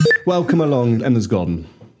Welcome along. Emma's gone.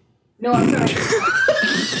 No, I'm sorry.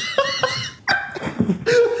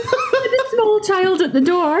 A small child at the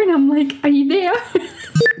door, and I'm like, "Are you there?"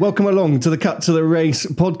 Welcome along to the Cut to the Race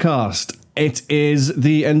podcast. It is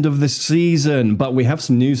the end of the season, but we have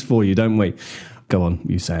some news for you, don't we? Go on,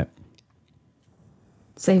 you say it.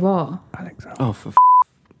 Say what? Alex. Oh, for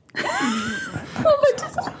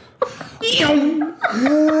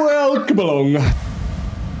Welcome along.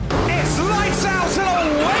 It's lights out and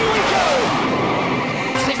away we go!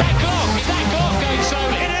 Is that clock going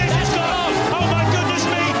slowly? It is, it's gone! Oh my goodness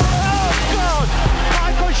me! Oh God!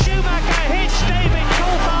 Michael Schumacher hits David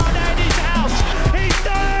Coulthard and is out! He's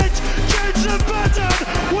done it! Jenson Button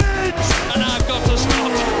wins! And I've got to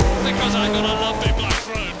stop because I've got a lovely black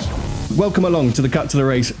throat. Welcome along to the Cut to the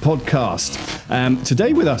Race podcast.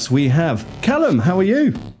 Today with us we have Callum. How are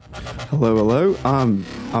you? hello. I'm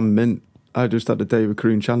mint. I just had a day with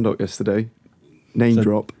Karun Chandhok yesterday. Name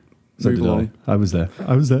drop. So did I. I was there.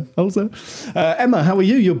 Emma, how are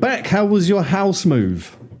you? You're back. How was your house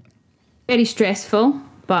move? Very stressful,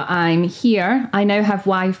 but I'm here. I now have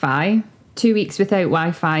Wi-Fi. 2 weeks without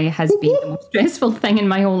Wi-Fi has been the most stressful thing in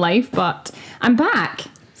my whole life, but I'm back.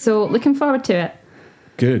 So looking forward to it.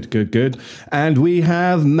 Good. And we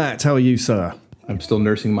have Matt. How are you, sir? I'm still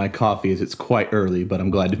nursing my coffee as it's quite early, but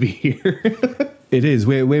I'm glad to be here. It is.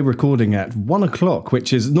 We're recording at 1 o'clock,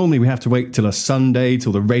 which is normally we have to wait till a Sunday,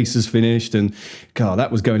 till the race is finished. And God,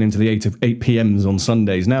 that was going into the 8 p.m.s on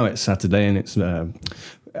Sundays. Now it's Saturday and it's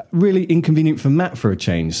really inconvenient for Matt for a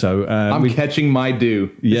change. So I'm catching my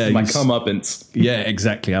due. Yeah, my comeuppance. Yeah,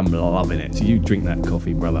 exactly. I'm loving it. You drink that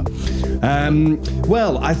coffee, brother.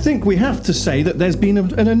 Well, I think we have to say that there's been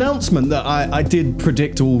an announcement that I did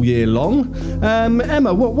predict all year long.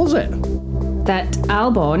 Emma, what was it? That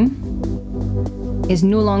Albon is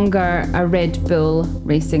no longer a Red Bull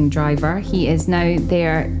racing driver. He is now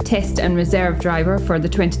their test and reserve driver for the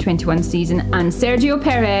 2021 season. And Sergio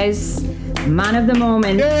Perez, man of the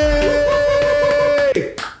moment,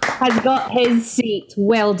 Yay! has got his seat.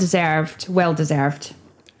 Well deserved.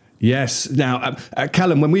 Yes. Now,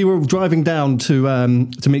 Callum, when we were driving down to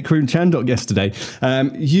meet Karun Chandhok yesterday,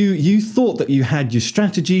 you thought that you had your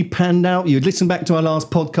strategy panned out. You had listened back to our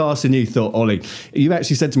last podcast and you thought, Ollie, you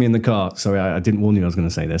actually said to me in the car, sorry, I didn't warn you I was going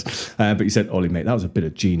to say this, but you said, Ollie, mate, that was a bit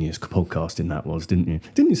of genius podcasting that was, didn't you?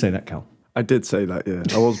 Didn't you say that, Cal? I did say that, yeah.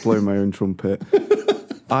 I was blowing my own trumpet.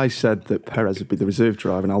 I said that Perez would be the reserve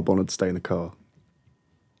driver and Albon would stay in the car.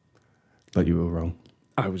 But you were wrong.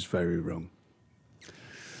 I was very wrong.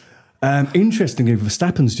 Interestingly,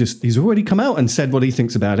 he's already come out and said what he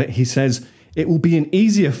thinks about it. He says it will be an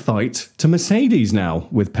easier fight to Mercedes now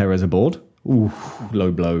with Perez aboard. Ooh,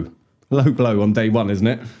 low blow on day one, isn't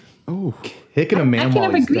it? Oh, Kicking a man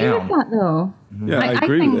while he's down. I can agree with that, though. yeah, I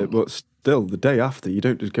agree with it, but still, the day after, you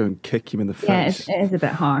don't just go and kick him in the face. Yeah, it is a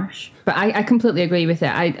bit harsh. But I completely agree with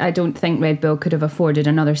it. I don't think Red Bull could have afforded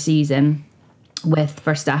another season with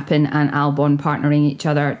Verstappen and Albon partnering each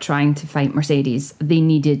other, trying to fight Mercedes. They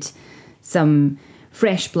needed some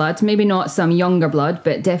fresh blood, maybe not some younger blood,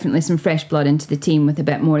 but definitely some fresh blood into the team with a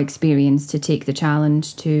bit more experience to take the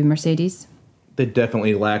challenge to Mercedes. They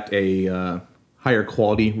definitely lacked a higher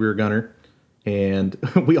quality rear gunner. And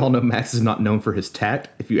we all know Max is not known for his tact.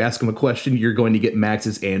 If you ask him a question, you're going to get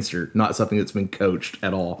Max's answer, not something that's been coached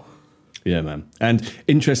at all. Yeah, man. And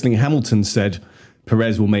interestingly, Hamilton said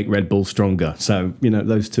Perez will make Red Bull stronger. So,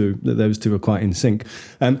 those two are quite in sync.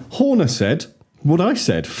 Horner said what I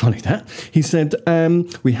said. Funny that. He said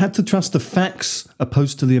we had to trust the facts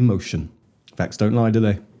opposed to the emotion. Facts don't lie, do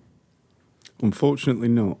they? Unfortunately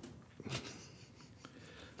not.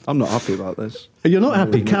 I'm not happy about this. You're not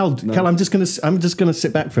happy, Cal. No. Cal, I'm just gonna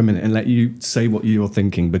sit back for a minute and let you say what you're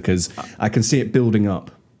thinking because I can see it building up.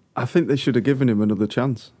 I think they should have given him another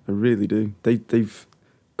chance. I really do. They've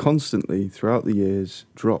constantly throughout the years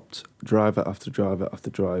dropped driver after driver after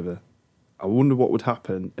driver. I wonder what would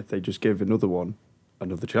happen if they just gave another one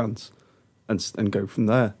another chance and go from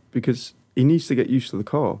there, because he needs to get used to the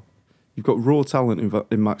car. You've got raw talent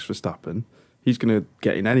in Max Verstappen. He's going to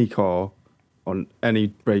get in any car on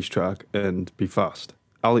any racetrack and be fast.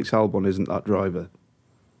 Alex Albon isn't that driver,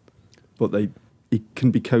 but he can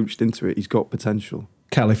be coached into it. He's got potential.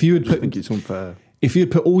 Cal, if you had I think it's unfair. If you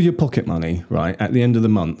had put all your pocket money, right, at the end of the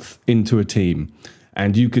month into a team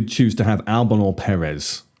and you could choose to have Albon or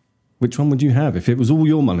Perez, which one would you have if it was all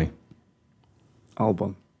your money?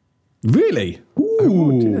 Albon. Really? I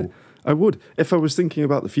would, yeah. I would. If I was thinking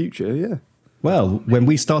about the future, yeah. Well, when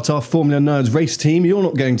we start our Formula Nerds race team, you're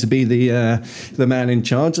not going to be the man in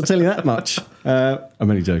charge. I'll tell you that much. I'm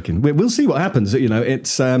only joking. We'll see what happens.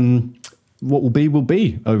 It's what will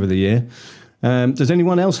be over the year. Does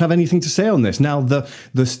anyone else have anything to say on this? Now,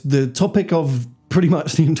 the topic of pretty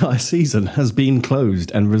much the entire season has been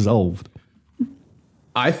closed and resolved.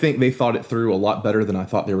 I think they thought it through a lot better than I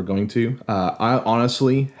thought they were going to. I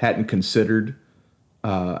honestly hadn't considered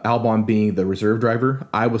Albon being the reserve driver.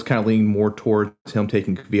 I was kind of leaning more towards him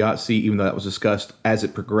taking Kvyat's seat, even though that was discussed as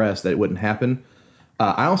it progressed that it wouldn't happen.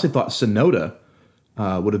 I honestly thought Tsunoda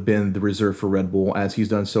would have been the reserve for Red Bull, as he's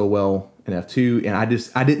done so well in F2. And I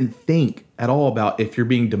didn't think at all about, if you're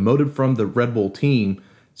being demoted from the Red Bull team,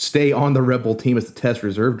 stay on the Red Bull team as the test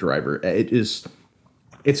reserve driver.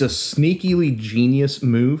 It's a sneakily genius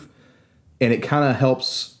move, and it kind of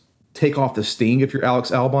helps take off the sting if you're Alex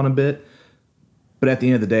Albon a bit. But at the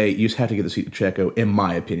end of the day, you just have to get the seat to Checo, in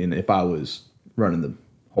my opinion, if I was running the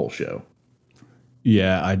whole show.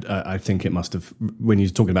 Yeah, I think it must have, when you're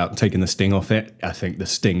talking about taking the sting off it, I think the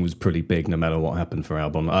sting was pretty big no matter what happened for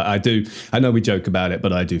Albon. I know we joke about it,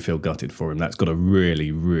 but I do feel gutted for him. That's got to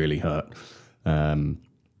really, really hurt. But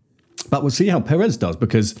we'll see how Perez does,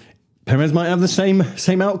 because Perez might have the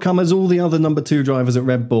same outcome as all the other number 2 drivers at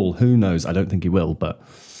Red Bull. Who knows? I don't think he will, but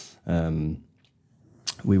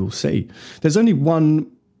we will see. There's only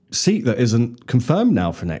one seat that isn't confirmed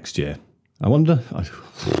now for next year. I wonder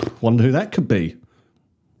who that could be.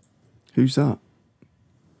 Who's that?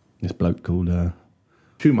 This bloke called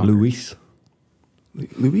Schumacher. Lewis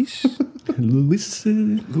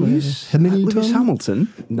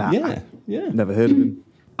Hamilton? Nah. Yeah. Never heard of him.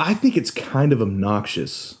 I think it's kind of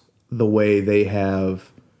obnoxious the way they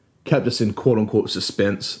have kept us in quote-unquote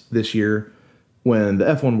suspense this year when the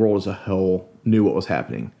F1 world as a whole knew what was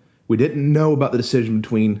happening. We didn't know about the decision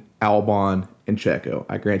between Albon and Checo.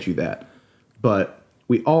 I grant you that. But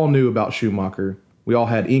we all knew about Schumacher. We all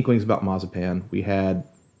had inklings about Mazepin. We had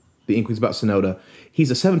the inklings about Tsunoda.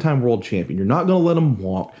 He's a 7-time world champion. You're not going to let him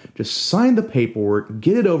walk. Just sign the paperwork,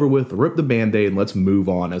 get it over with, rip the Band-Aid, and let's move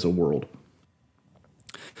on as a world.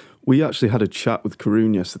 We actually had a chat with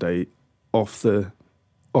Karun yesterday off the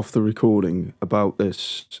recording about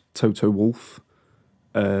this Toto Wolff.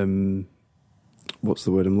 What's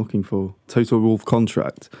the word I'm looking for? Toto Wolff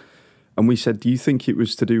contract. And we said, do you think it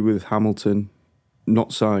was to do with Hamilton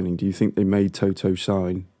not signing? Do you think they made Toto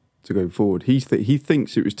sign to go forward? He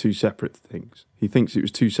thinks it was 2 separate things. He thinks it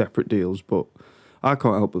was 2 separate deals, but I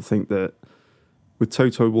can't help but think that with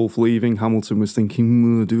Toto Wolff leaving, Hamilton was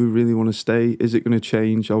thinking, do we really want to stay? Is it going to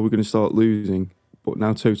change? Are we going to start losing? But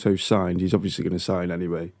now Toto's signed. He's obviously going to sign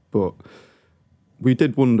anyway. But we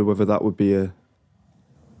did wonder whether that would be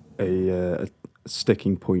a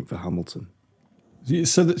sticking point for Hamilton.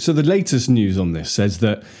 So the latest news on this says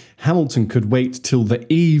that Hamilton could wait till the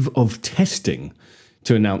eve of testing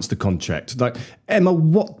to announce the contract. Like, Emma,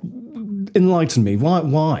 enlighten me.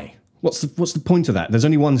 Why? What's the point of that? There's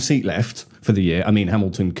only 1 seat left for the year. I mean,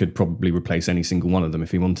 Hamilton could probably replace any single one of them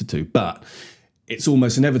if he wanted to, but it's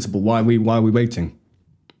almost inevitable. Why are we waiting?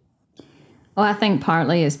 Well, I think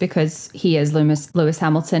partly it's because he is Lewis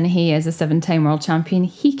Hamilton. He is a 7-time world champion.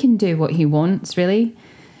 He can do what he wants, really.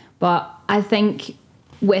 But I think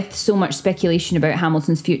with so much speculation about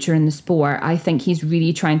Hamilton's future in the sport, I think he's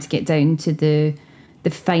really trying to get down to the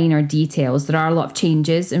finer details. There are a lot of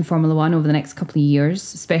changes in Formula One over the next couple of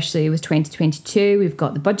years, especially with 2022. We've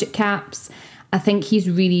got the budget caps. I think he's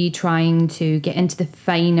really trying to get into the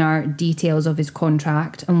finer details of his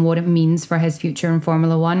contract and what it means for his future in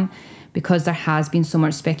Formula One, because there has been so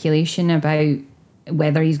much speculation about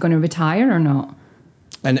whether he's going to retire or not.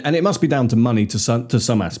 And it must be down to money to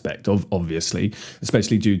some aspect, obviously,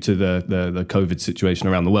 especially due to the COVID situation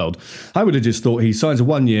around the world. I would have just thought he signs a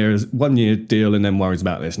one year deal and then worries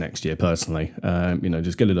about this next year. Personally,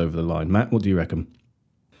 just get it over the line. Matt, what do you reckon?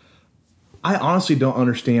 I honestly don't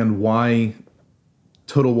understand why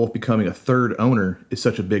Toto Wolff becoming a third owner is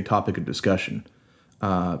such a big topic of discussion.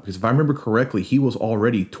 Because if I remember correctly, he was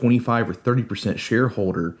already 25 or 30%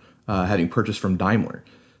 shareholder, having purchased from Daimler.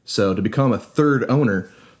 So to become a third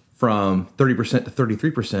owner from 30% to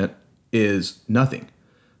 33% is nothing.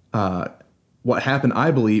 What happened, I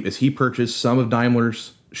believe, is he purchased some of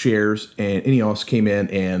Daimler's shares and Ineos came in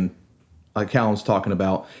and, like Callum's talking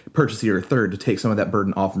about, purchased the other third to take some of that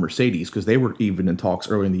burden off of Mercedes, because they were even in talks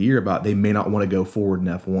earlier in the year about they may not want to go forward in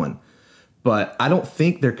F1. But I don't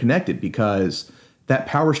think they're connected, because that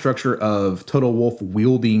power structure of Toto Wolff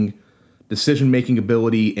wielding decision-making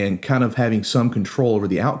ability and kind of having some control over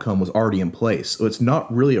the outcome was already in place. So it's not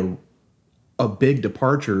really a big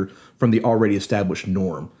departure from the already established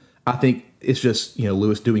norm. I think it's just,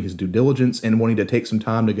 Lewis doing his due diligence and wanting to take some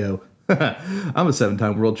time to go, I'm a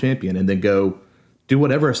 7-time world champion, and then go do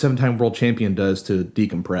whatever a 7-time world champion does to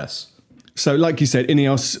decompress. So, like you said,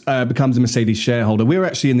 Ineos becomes a Mercedes shareholder. We were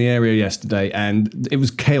actually in the area yesterday, and it was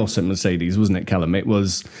chaos at Mercedes, wasn't it, Callum? It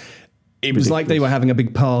was like they were having a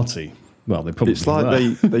big party. Well, they probably It's like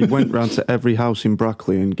were. they went round to every house in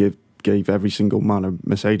Brackley and gave every single man a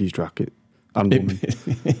Mercedes jacket and woman.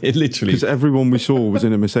 It literally... Because everyone we saw was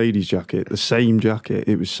in a Mercedes jacket, the same jacket.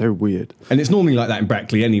 It was so weird. And it's normally like that in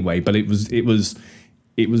Brackley anyway, but it was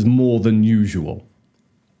more than usual.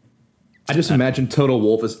 I just imagine Total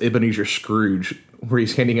Wolf as Ebenezer Scrooge, where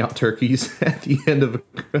he's handing out turkeys at the end of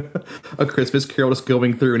a Christmas Carol, just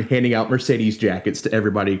going through and handing out Mercedes jackets to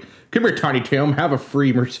everybody. Come here, Tiny Tim, have a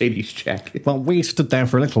free Mercedes jacket. Well, we stood there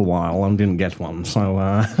for a little while and didn't get one, so...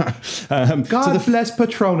 God bless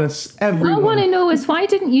Patronus, everyone. What I want to know is, why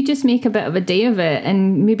didn't you just make a bit of a day of it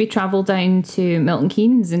and maybe travel down to Milton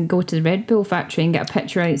Keynes and go to the Red Bull factory and get a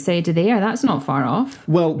picture outside of there? That's not far off.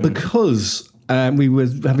 Well, because... we were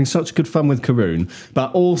having such good fun with Karun,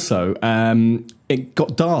 but also it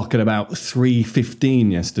got dark at about 3:15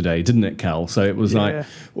 yesterday, didn't it, Cal? So it was like,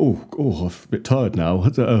 I'm a bit tired now.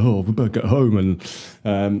 We better get home,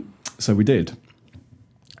 and so we did.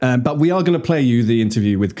 But we are going to play you the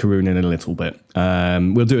interview with Karun in a little bit.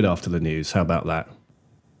 We'll do it after the news. How about that?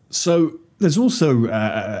 So there's also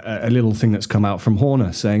a little thing that's come out from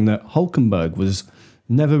Horner saying that Hülkenberg was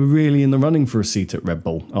never really in the running for a seat at Red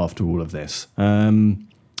Bull after all of this.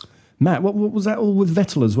 Matt, what was that all with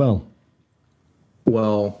Vettel as well?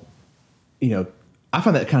 Well, I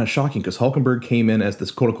find that kind of shocking because Hülkenberg came in as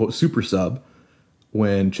this quote-unquote super sub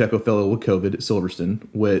when Checo fell ill with COVID at Silverstone,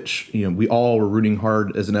 which, we all were rooting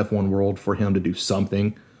hard as an F1 world for him to do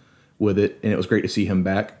something with it, and it was great to see him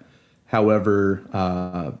back.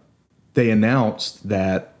 However, they announced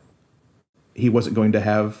that he wasn't going to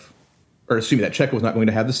have... or assuming that Checo was not going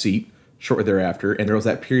to have the seat shortly thereafter, and there was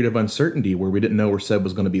that period of uncertainty where we didn't know where Seb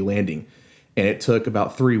was going to be landing. And it took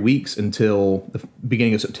about 3 weeks until the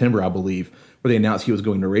beginning of September, I believe, where they announced he was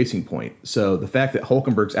going to Racing Point. So the fact that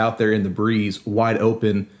Hülkenberg's out there in the breeze, wide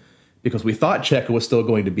open, because we thought Checo was still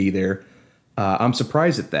going to be there, I'm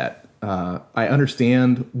surprised at that. I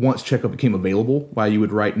understand once Checo became available why you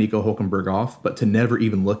would write Nico Hülkenberg off, but to never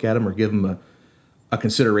even look at him or give him a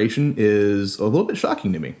consideration is a little bit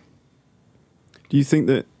shocking to me. Do you think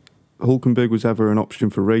that Hülkenberg was ever an option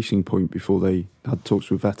for Racing Point before they had talks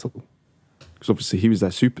with Vettel? Because obviously he was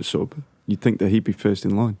their super sub. You'd think that he'd be first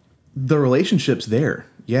in line. The relationship's there.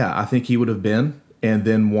 Yeah, I think he would have been. And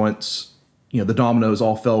then once, the dominoes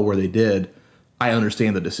all fell where they did, I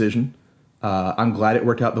understand the decision. I'm glad it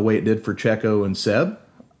worked out the way it did for Checo and Seb.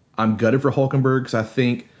 I'm gutted for Hülkenberg because I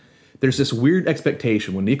think there's this weird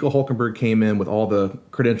expectation. When Nico Hülkenberg came in with all the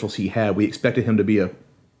credentials he had, we expected him to be a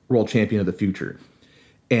world champion of the future.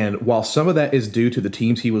 And while some of that is due to the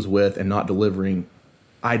teams he was with and not delivering,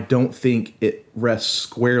 I don't think it rests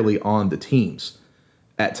squarely on the teams.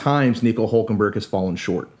 At times, Nico Hülkenberg has fallen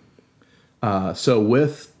short. So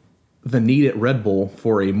with the need at Red Bull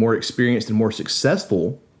for a more experienced and more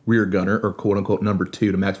successful rear gunner, or quote-unquote number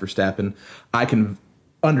 2 to Max Verstappen, I can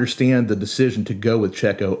understand the decision to go with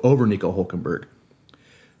Checo over Nico Hülkenberg.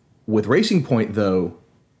 With Racing Point, though,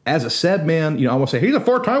 as a Seb man, I want to say he's a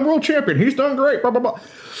 4-time world champion. He's done great, blah, blah, blah.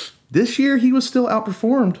 This year, he was still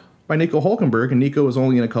outperformed by Nico Hülkenberg, and Nico was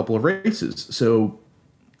only in a couple of races. So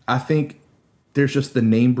I think there's just the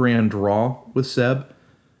name brand draw with Seb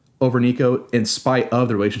over Nico, in spite of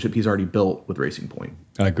the relationship he's already built with Racing Point.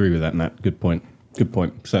 I agree with that, Matt. Good point. Good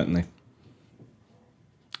point, certainly.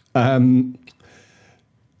 In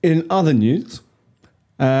other news...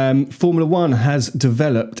 Formula One has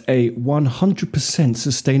developed a 100%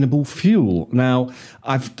 sustainable fuel. Now,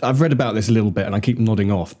 I've read about this a little bit and I keep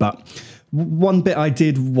nodding off, but one bit I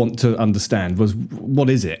did want to understand was, what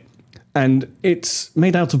is it? And it's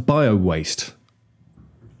made out of bio-waste.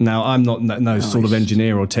 Now, I'm not no sort of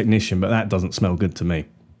engineer or technician, but that doesn't smell good to me.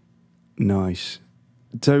 Nice.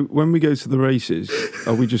 So when we go to the races,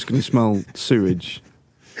 are we just going to smell sewage?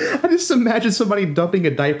 I just imagine somebody dumping a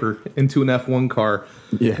diaper into an F1 car.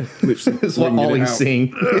 Yeah, literally. That's what all he's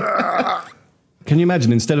seeing. Can you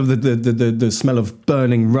imagine, instead of the smell of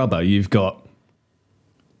burning rubber, you've got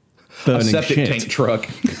burning a septic shit. tank truck.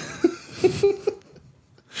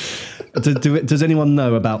 Does anyone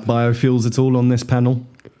know about biofuels at all on this panel?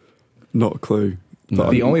 Not a clue. No.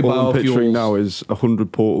 The only all I'm picturing biofuels now is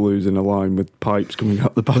 100 Portaloos in a line with pipes coming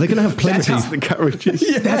out the back. Are they going to have plenty of the garages?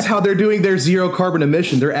 Yeah. That's how they're doing their zero carbon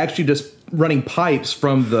emission. They're actually just running pipes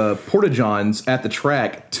from the porta-johns at the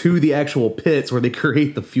track to the actual pits where they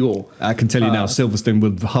create the fuel. I can tell you now, Silverstone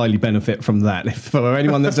would highly benefit from that. If for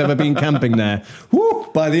anyone that's ever been camping there,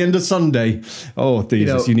 by the end of Sunday, oh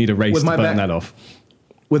Jesus, you need a race to burn that off.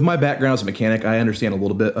 with my background as a mechanic, I understand a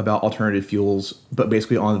little bit about alternative fuels, but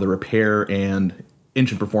basically on the repair and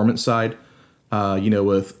engine performance side,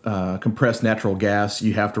 with compressed natural gas,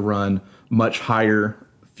 you have to run much higher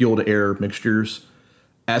fuel to air mixtures.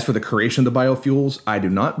 As for the creation of the biofuels, I do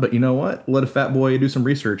not. But you know what? Let a fat boy do some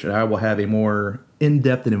research, and I will have a more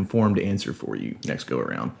in-depth and informed answer for you next go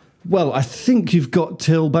around. Well, I think you've got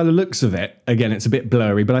till, by the looks of it, again, it's a bit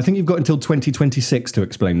blurry, but I think you've got until 2026 to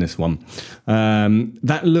explain this one.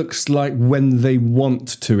 That looks like when they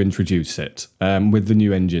want to introduce it with the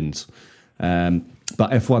new engines.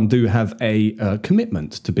 But F1 do have a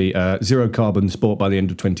commitment to be a zero carbon sport by the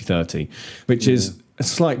end of 2030, which is a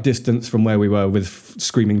slight distance from where we were with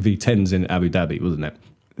screaming V10s in Abu Dhabi, wasn't it?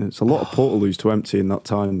 It's a lot of portaloos to empty in that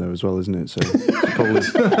time, though, as well, isn't it? So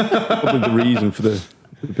it's probably the reason for the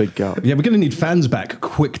big gap. Yeah, we're going to need fans back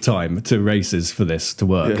quick time to races for this to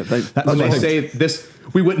work. Yeah, When they say this,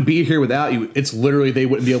 we wouldn't be here without you. It's literally they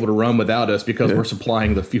wouldn't be able to run without us because we're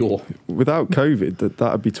supplying the fuel. Without COVID,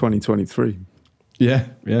 that'd be 2023. Yeah.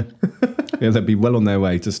 They'd be well on their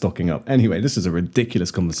way to stocking up. Anyway, this is a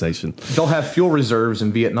ridiculous conversation. They'll have fuel reserves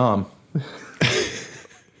in Vietnam.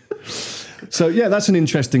 So yeah, that's an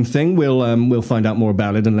interesting thing. We'll find out more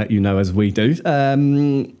about it and let you know as we do.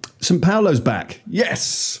 St. Paulo's back.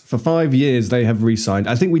 Yes, for 5 years they have re-signed.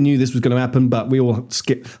 I think we knew this was going to happen, but we all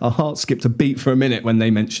our hearts skipped a beat for a minute when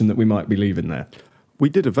they mentioned that we might be leaving there. We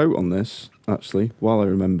did a vote on this actually. While I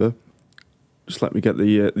remember, just let me get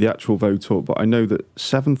the actual vote up. But I know that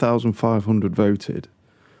 7,500 voted,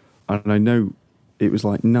 and I know it was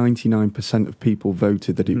like 99% of people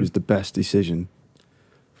voted that it was the best decision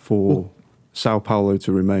for Sao Paulo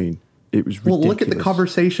to remain. It was ridiculous. Well, look at the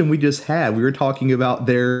conversation we just had. We were talking about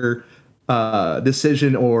their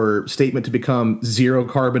decision or statement to become zero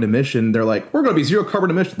carbon emission. They're like, we're going to be zero carbon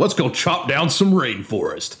emission. Let's go chop down some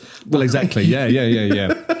rainforest. Well, exactly. Yeah.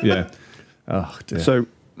 Oh, dear. So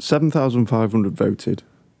 7,500 voted.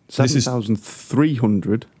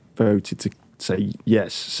 7,300 voted to say,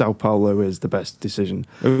 yes, Sao Paulo is the best decision.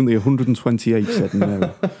 Only 128 said no.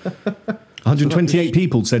 128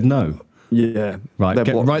 people said no. Yeah. Right,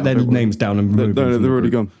 write their names down and remove them. No, they're already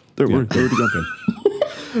gone. Don't worry, they're already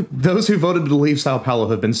gone. Those who voted to leave Sao Paulo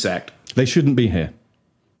have been sacked. They shouldn't be here.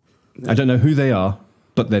 I don't know who they are,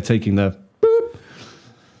 but they're taking the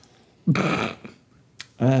boop.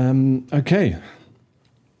 Okay.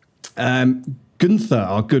 Gunther,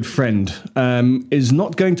 our good friend, is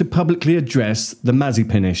not going to publicly address the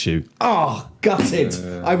Mazepin issue. Oh, gutted.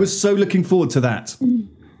 I was so looking forward to that.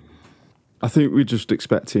 I think we're just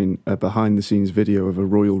expecting a behind-the-scenes video of a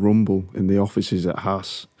Royal Rumble in the offices at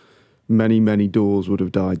Haas. Many, many doors would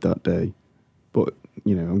have died that day. But,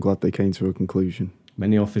 I'm glad they came to a conclusion.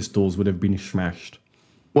 Many office doors would have been smashed.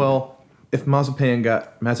 Well, if Mazepin,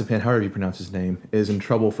 however you pronounce his name, is in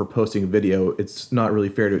trouble for posting a video, it's not really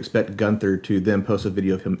fair to expect Gunther to then post a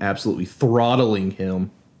video of him absolutely throttling him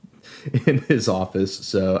in his office.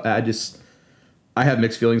 So I have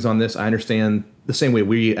mixed feelings on this. I understand the same way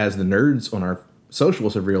we, as the nerds on our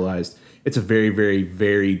socials, have realized it's a very, very,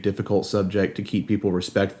 very difficult subject to keep people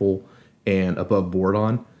respectful and above board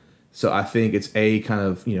on. So I think it's kind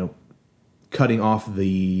of, cutting off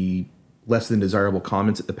the less than desirable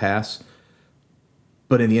comments at the pass.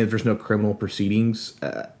 But in the end, if there's no criminal proceedings,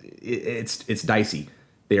 it's dicey.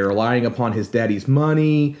 They are relying upon his daddy's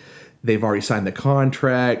money. They've already signed the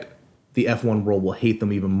contract. The F1 world will hate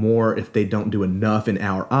them even more if they don't do enough in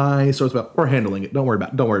our eyes. So it's about, we're handling it. Don't worry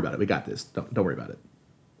about it. We got this. Don't worry about it.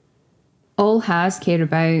 All Haas care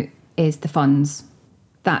about is the funds.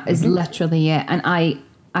 That is literally it. And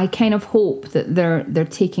I kind of hope that they're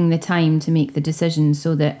taking the time to make the decision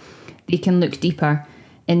so that they can look deeper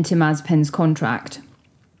into Mazepin's contract.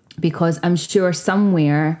 Because I'm sure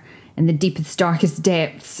somewhere in the deepest, darkest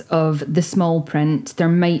depths of the small print, there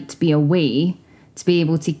might be a way to be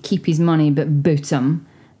able to keep his money but boot him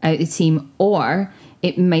out the team, or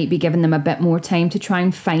it might be giving them a bit more time to try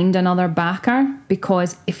and find another backer.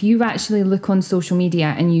 Because if you actually look on social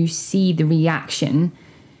media and you see the reaction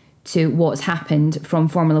to what's happened from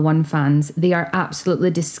Formula One fans, they are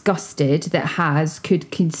absolutely disgusted that Haas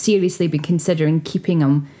could seriously be considering keeping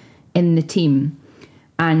him in the team.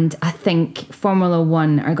 And I think Formula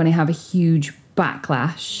One are going to have a huge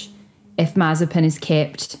backlash if Mazepin is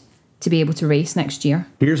kept to be able to race next year.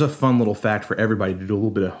 Here's a fun little fact for everybody to do a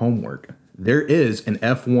little bit of homework. There is an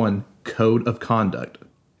F1 code of conduct,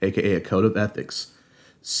 aka a code of ethics.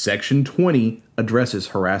 Section 20 addresses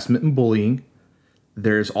harassment and bullying.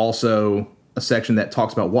 There's also a section that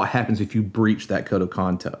talks about what happens if you breach that code of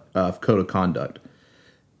conduct.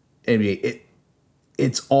 I mean,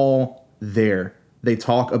 it's all there. They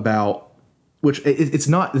talk about which it's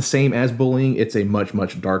not the same as bullying. It's a much,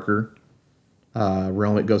 much darker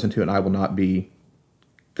realm it goes into, and I will not be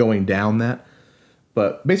going down that.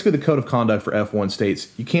 But basically the code of conduct for F1 states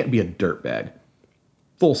you can't be a dirtbag.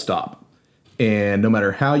 Full stop. And no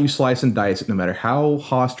matter how you slice and dice it, no matter how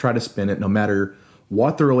Haas try to spin it, no matter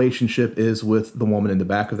what the relationship is with the woman in the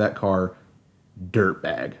back of that car,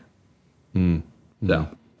 dirtbag. So.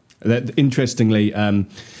 That, interestingly,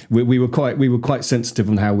 we were quite sensitive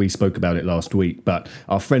on how we spoke about it last week. But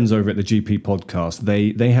our friends over at the GP podcast,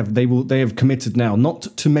 they have committed now not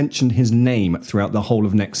to mention his name throughout the whole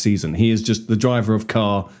of next season. He is just the driver of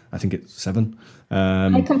car. I think it's 7.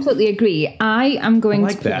 I completely agree. I am going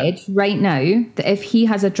to pledge right now that if he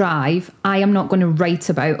has a drive, I am not going to write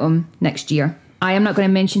about him next year. I am not going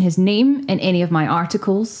to mention his name in any of my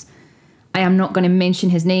articles. I am not going to mention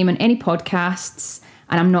his name in any podcasts.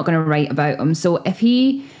 And I'm not going to write about him. So if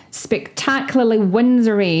he spectacularly wins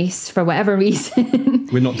a race for whatever reason...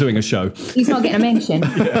 We're not doing a show. He's not getting a mention.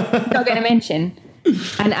 He's not getting a mention.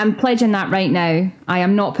 And I'm pledging that right now. I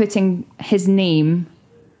am not putting his name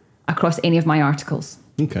across any of my articles.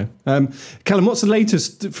 Okay. Callum, what's the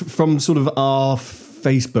latest from sort of our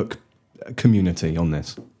Facebook community on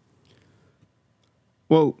this?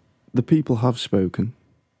 Well, the people have spoken,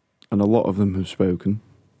 and a lot of them have spoken.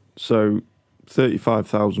 So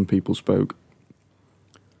 35,000 people spoke,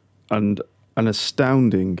 and an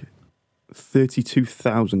astounding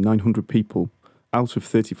 32,900 people out of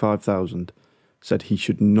 35,000 said he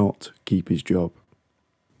should not keep his job.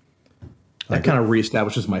 That kind of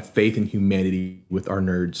reestablishes my faith in humanity with our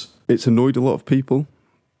nerds. It's annoyed a lot of people,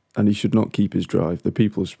 and he should not keep his drive. The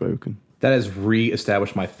people have spoken. That has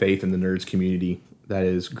reestablished my faith in the nerds community that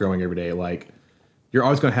is growing every day. Like, you're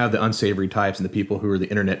always going to have the unsavory types and the people who are the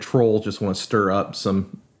internet trolls, just want to stir up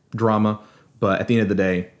some drama. But at the end of the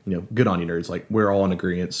day, good on you, nerds. Like, we're all in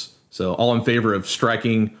agreement. So all in favor of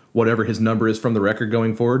striking whatever his number is from the record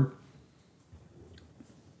going forward.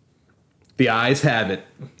 The ayes have it.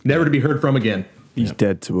 Never to be heard from again. He's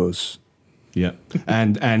dead to us. Yeah,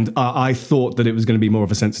 and I thought that it was going to be more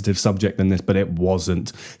of a sensitive subject than this, but it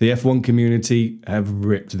wasn't. The F1 community have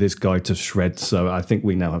ripped this guy to shreds, so I think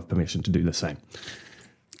we now have permission to do the same.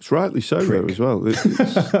 It's rightly so, though, as well.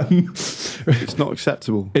 It's not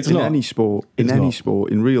acceptable. It's in not. Any sport,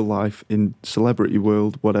 sport, in real life, in celebrity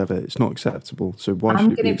world, whatever. It's not acceptable. So why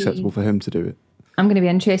should it be acceptable for him to do it? I'm going to be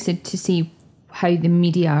interested to see how the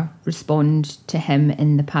media respond to him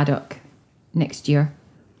in the paddock next year.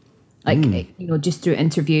 Like, just through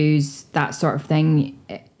interviews, that sort of thing,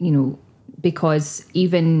 because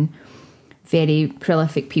even very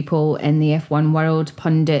prolific people in the F1 world,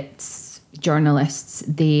 pundits, journalists,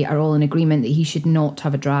 they are all in agreement that he should not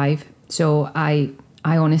have a drive. So I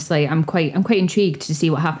honestly, I'm quite intrigued to see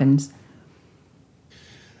what happens.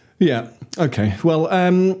 Yeah. Okay. Well,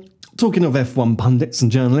 talking of F1 pundits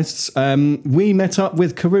and journalists, we met up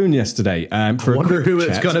with Karun yesterday for I wonder a quick who chat.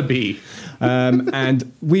 it's going to be.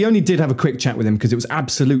 And we only did have a quick chat with him because it was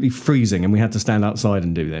absolutely freezing and we had to stand outside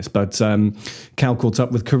and do this. But Cal caught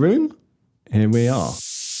up with Karun. Here we are.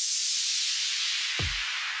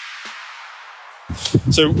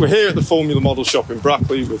 So we're here at the Formula Model Shop in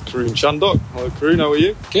Brackley with Karun Chandhok. Hello Karun, how are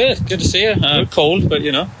you? Good to see you. Cold, but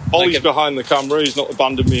Ollie's behind the camera, he's not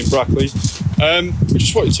abandoned me in Brackley. We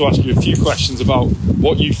just wanted to ask you a few questions about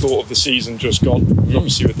what you thought of the season just gone,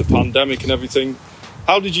 obviously with the pandemic and everything.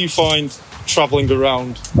 How did you find travelling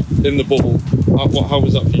around in the bubble? How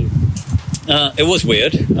was that for you? It was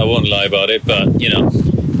weird, I won't lie about it, but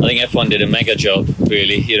I think F1 did a mega job,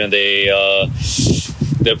 really.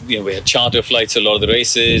 We had charter flights a lot of the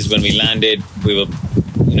races. When we landed, we were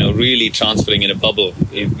really transferring in a bubble.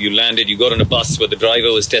 If you landed, you got on a bus where the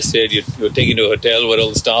driver was tested, you were taken to a hotel where all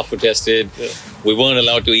the staff were tested. Yeah. We weren't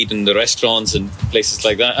allowed to eat in the restaurants and places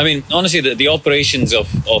like that. I mean, honestly, the operations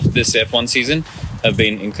of this F1 season have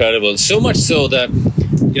been incredible. So much so that,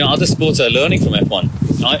 other sports are learning from F1.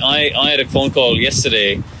 I had a phone call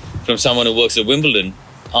yesterday from someone who works at Wimbledon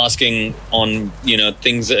asking on,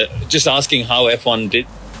 things, just asking how F1 did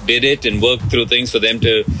it and worked through things for them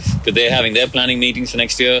because they're having their planning meetings for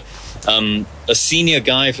next year. A senior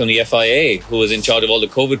guy from the FIA who was in charge of all the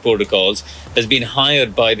COVID protocols has been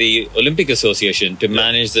hired by the Olympic Association to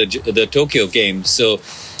manage the Tokyo Games. So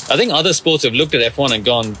I think other sports have looked at F1 and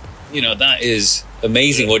gone, that is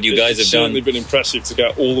amazing what you guys have done. It's certainly been impressive to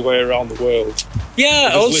get all the way around the world. Yeah,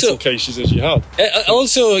 as also little cases as you had.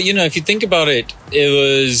 Also, if you think about it, it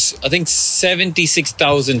was, I think,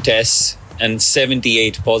 76,000 tests and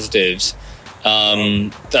 78 positives.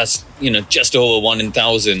 That's, just over 1 in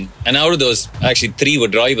 1,000. And out of those, actually 3 were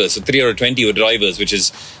drivers. So 3 out of 20 were drivers, which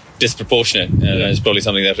is disproportionate. It's probably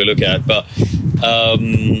something they have to look at. But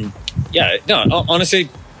honestly,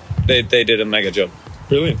 they did a mega job.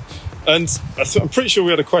 Brilliant. And I'm pretty sure we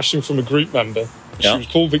had a question from a group member. She was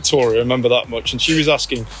called Victoria, I remember that much. And she was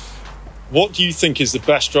asking, what do you think is the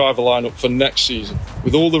best driver lineup for next season?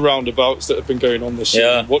 With all the roundabouts that have been going on this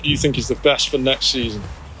season, what do you think is the best for next season?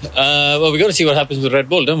 Well, we got to see what happens with Red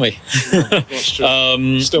Bull, don't we? That's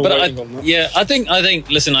true. Still waiting on that. Yeah, I think.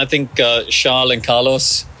 Listen, I think Charles and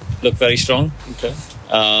Carlos look very strong. Okay.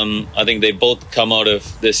 I think they both come out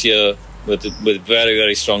of this year with very,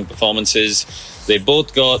 very strong performances. They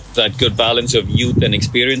both got that good balance of youth and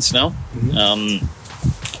experience now,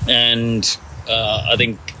 and I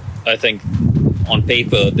think on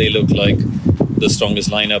paper they look like the strongest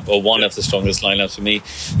lineup, or one of the strongest lineups for me.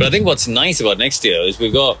 But I think what's nice about next year is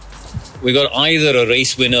we've got either a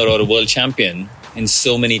race winner or a world champion in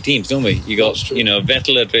so many teams, don't we? You got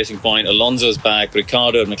Vettel at Racing Point, Alonso's back,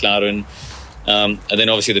 Ricciardo at McLaren, and then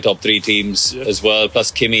obviously the top 3 teams as well, plus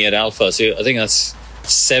Kimi at Alpha. So I think that's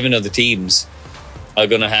 7 of the teams are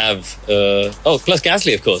going to have plus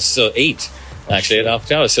Gasly, of course, so 8 actually at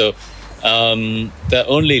AlphaTauri. So that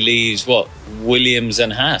only leaves Williams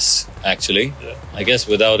and Haas, actually. I guess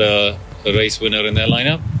without a race winner in their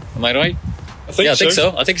lineup. Am I right? I think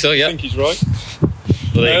so. I think so, yeah. I think he's right.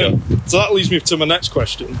 Well, there you go. So that leads me to my next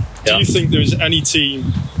question. Do you think there is any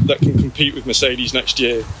team that can compete with Mercedes next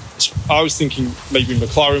year? I was thinking maybe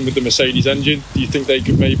McLaren with the Mercedes engine. Do you think they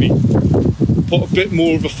could maybe put a bit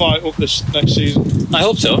more of a fight up this next season? I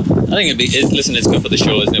hope so. I think it's good for the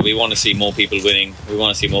show, isn't it? We want to see more people winning. We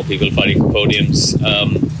want to see more people fighting for podiums.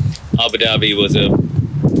 Abu Dhabi was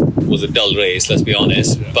a dull race, let's be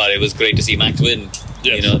honest, but it was great to see Max win.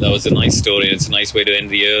 Yes. That was a nice story, and it's a nice way to end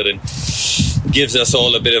the year, and gives us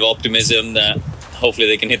all a bit of optimism that hopefully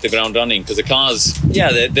they can hit the ground running, because the cars,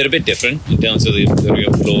 they're a bit different in terms of the rear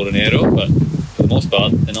floor and aero, but for the most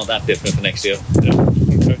part they're not that different for next year. Okay.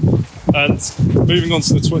 And moving on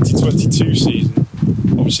to the 2022 season,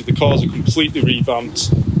 obviously the cars are completely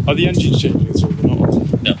revamped. Are the engines changing at all?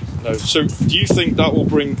 They're not. No. So do you think that will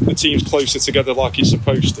bring the teams closer together like it's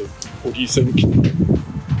supposed to, or do you think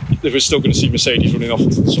that we're still going to see Mercedes running off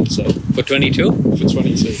into the sunset? For 22? For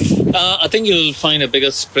 22. I think you'll find a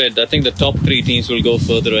bigger spread. I think the top 3 teams will go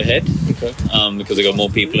further ahead. Okay. Because they got more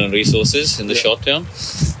people and resources in the short term.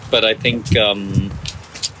 But I think, in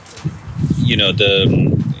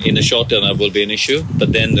the short term that will be an issue.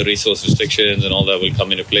 But then the resource restrictions and all that will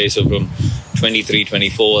come into play. So from 23,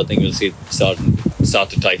 24, I think we'll see it start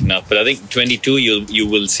to tighten up. But I think 22, you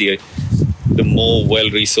will see the more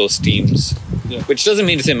well-resourced teams. Yeah. Which doesn't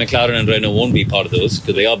mean to say McLaren and Renault won't be part of those,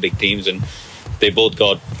 because they are big teams and they both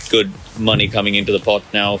got good money coming into the pot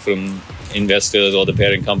now from investors or the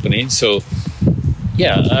parent company. So,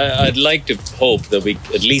 I'd like to hope that we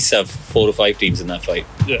at least have 4 or 5 teams in that fight.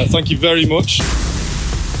 Yeah, thank you very much.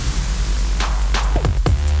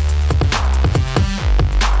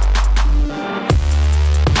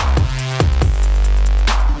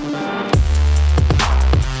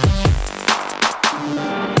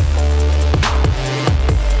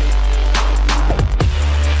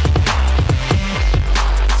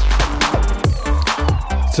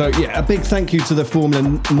 So a big thank you to the Formula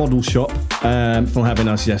Model Shop for having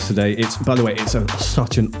us yesterday. It's, by the way, it's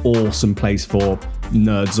such an awesome place for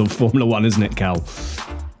nerds of Formula One, isn't it, Cal?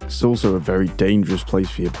 It's also a very dangerous place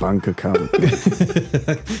for your bank account.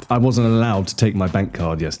 I wasn't allowed to take my bank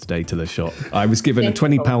card yesterday to the shop. I was given a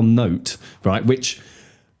 £20 note, right, which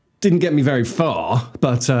didn't get me very far,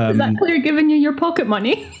 but... Is that clear giving you your pocket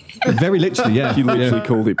money? Very literally, yeah. He literally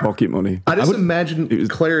called it pocket money. I just imagine it was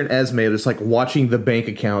Claire and Esme just like watching the bank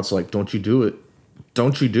accounts like, don't you do it.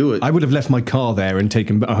 Don't you do it. I would have left my car there and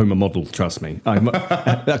taken home a model, trust me.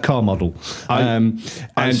 A car model. I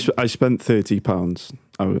spent £30.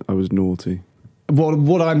 I was naughty.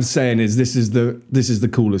 What I'm saying is this is the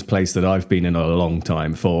coolest place that I've been in a long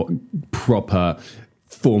time for proper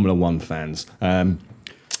Formula One fans.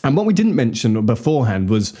 And what we didn't mention beforehand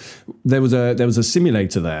was there was a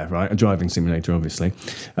simulator there, right? A driving simulator, obviously.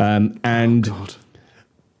 And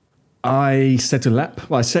I set a lap.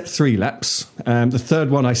 Well, I set 3 laps. The third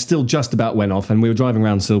one I still just about went off, and we were driving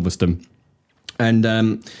around Silverstone. And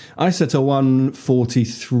I set a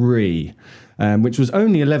 1:43, which was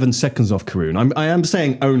only 11 seconds off Karun. I am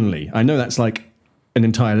saying only. I know that's like an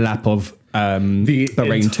entire lap of the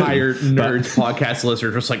Bahrain entire 2, Nerds podcast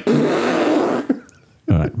listeners just like...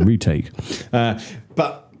 All right, retake.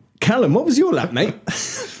 But Callum, what was your lap, mate?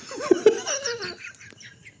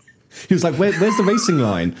 He was like, "Where's the racing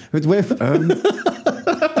line?" It was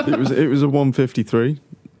a 1:53.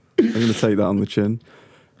 I'm going to take that on the chin.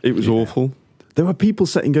 It was awful. There were people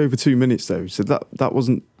setting over 2 minutes though, so that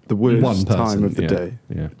wasn't the worst One person, time of the yeah, day.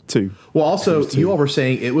 yeah. 2. Well, also, you all were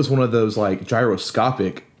saying it was one of those like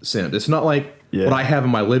gyroscopic sims. It's not like what I have in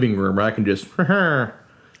my living room where I can just.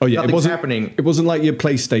 Oh yeah, nothing's happening. It wasn't like your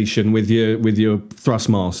PlayStation with your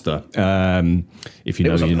Thrustmaster. If you know,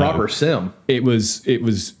 It was a you know. proper sim. It was.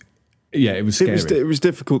 Yeah, it was scary. It was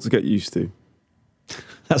difficult to get used to.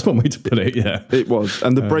 That's one way to put it. Yeah, It was,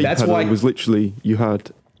 and the brake That's pedal why- was literally you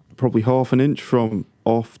had probably half an inch from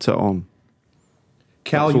off to on.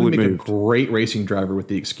 Cal, That's you all would it make moved. a great racing driver with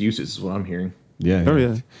the excuses, is what I'm hearing. yeah. Oh,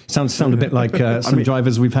 yeah. Sound a bit like some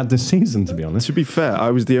drivers we've had this season, to be honest. To be fair, I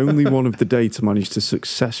was the only one of the day to manage to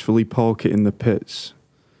successfully park it in the pits.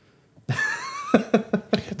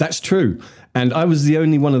 That's true. And I was the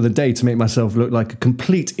only one of the day to make myself look like a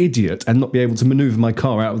complete idiot and not be able to manoeuvre my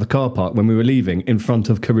car out of the car park when we were leaving in front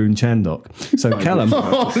of Karun Chandhok. So Callum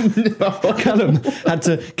had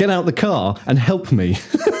to get out the car and help me.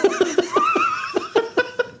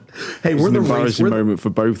 Hey, It was an embarrassing moment for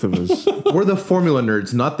both of us. we're the formula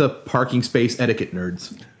nerds, not the parking space etiquette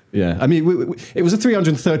nerds. Yeah, I mean, it was a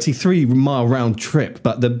 333-mile round trip,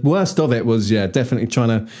 but the worst of it was, definitely trying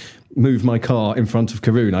to move my car in front of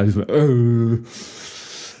Karun. I was like, oh.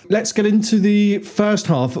 Let's get into the first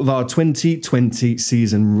half of our 2020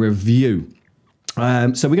 season review.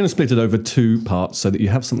 So we're going to split it over 2 parts so that you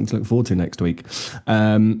have something to look forward to next week,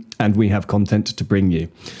 and we have content to bring you.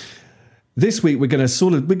 This week we're going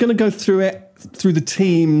to go through the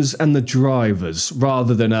teams and the drivers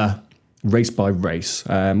rather than a race by race.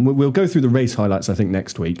 We'll go through the race highlights, I think,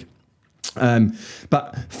 next week.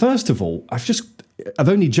 But first of all, I've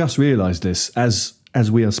only just realised this as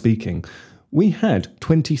we are speaking. We had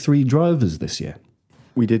 23 drivers this year.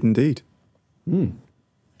 We did indeed.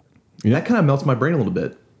 That kind of melts my brain a little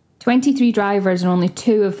bit. 23 drivers and only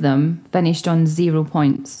 2 of them finished on 0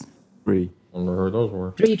 points. 3. I wonder who those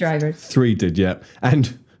were. 3 drivers. 3 did, yeah.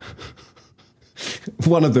 And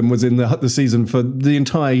one of them was in the season for the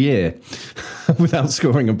entire year without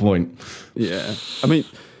scoring a point. Yeah. I mean,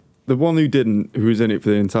 the one who was in it for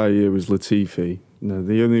the entire year was Latifi. No,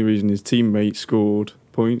 the only reason his teammate scored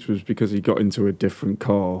points was because he got into a different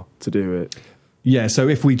car to do it. Yeah, so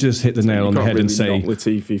if we just hit the nail on the head and say knock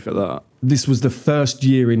Latifi for that. this was the first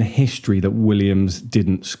year in history that Williams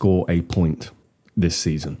didn't score a point this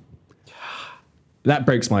season. That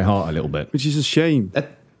breaks my heart a little bit. Which is a shame.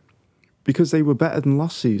 Because they were better than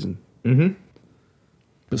last season. Mm-hmm.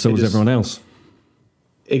 But so was everyone else.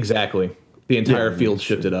 Exactly. The entire field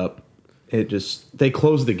shifted up. They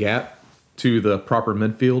closed the gap to the proper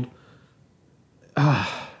midfield.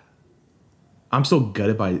 I'm so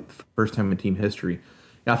gutted by first time in team history.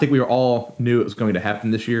 And I think we all knew it was going to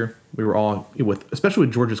happen this year. We were all, especially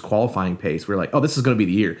with George's qualifying pace, we were like, oh, this is going to be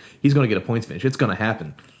the year. He's going to get a points finish. It's going to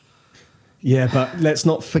happen. Yeah, but let's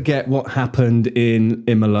not forget what happened in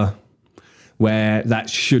Imola, where that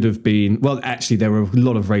should have been... Well, actually, there were a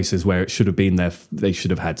lot of races where it should have been there. They should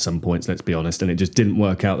have had some points, let's be honest, and it just didn't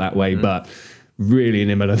work out that way. But really, in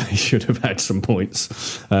Imola, they should have had some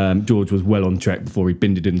points. George was well on track before he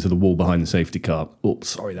binned it into the wall behind the safety car. Oh,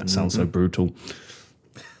 sorry, that sounds so brutal.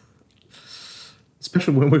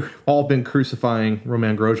 Especially when we've all been crucifying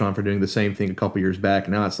Romain Grosjean for doing the same thing a couple years back.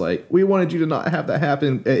 Now it's like, we wanted you to not have that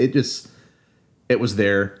happen. It was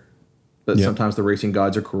there. But sometimes the racing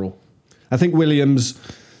gods are cruel. I think Williams,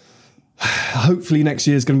 hopefully next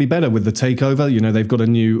year is going to be better with the takeover. You know, they've got a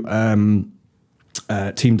new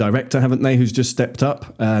team director, haven't they, who's just stepped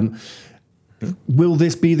up. Will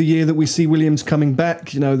this be the year that we see Williams coming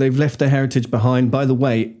back? You know, they've left their heritage behind. By the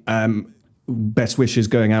way, best wishes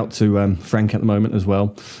going out to Frank at the moment as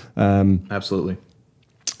well. Absolutely.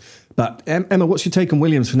 But Emma, what's your take on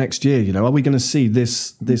Williams for next year? You know, are we going to see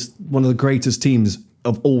this one of the greatest teams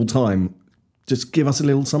of all time? Just give us a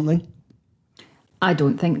little something. I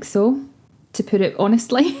don't think so, to put it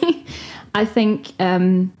honestly. I think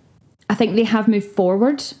they have moved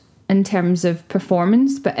forward in terms of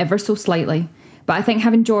performance, but ever so slightly. But I think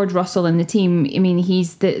having George Russell in the team, I mean,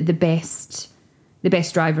 he's the best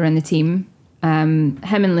driver in the team. Him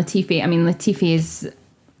and Latifi. I mean, Latifi is.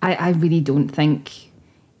 I really don't think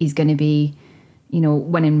he's going to be,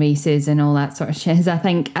 winning races and all that sort of shit. I don't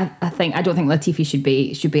think Latifi should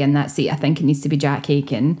be in that seat. I think it needs to be Jack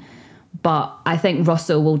Aiken. But I think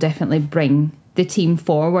Russell will definitely bring the team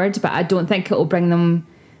forward. But I don't think it will bring them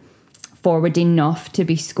forward enough to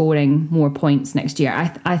be scoring more points next year.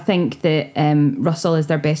 I think that Russell is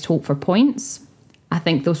their best hope for points. I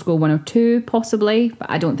think they'll score 1 or 2 possibly, but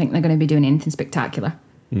I don't think they're going to be doing anything spectacular.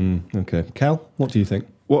 Okay. Cal, what do you think?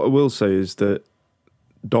 What I will say is that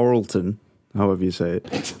Doralton however you say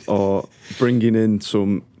it, are bringing in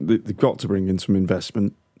some. They've got to bring in some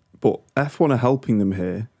investment, but F1 are helping them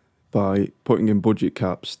here by putting in budget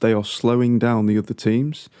caps. They are slowing down the other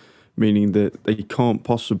teams, meaning that they can't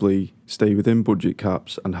possibly stay within budget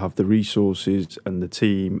caps and have the resources and the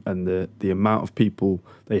team and the amount of people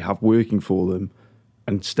they have working for them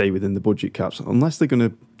and stay within the budget caps unless they're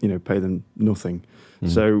going to pay them nothing.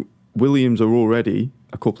 So Williams are already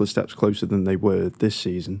a couple of steps closer than they were this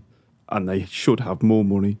season, and they should have more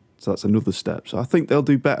money. So that's another step. So I think they'll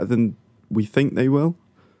do better than we think they will.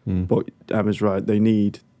 But Emma's right; they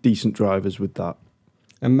need decent drivers with that.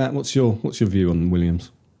 And Matt, what's your view on Williams?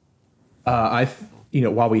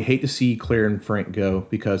 While we hate to see Claire and Frank go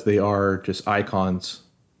because they are just icons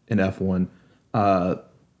in F1,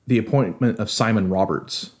 the appointment of Simon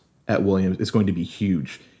Roberts at Williams is going to be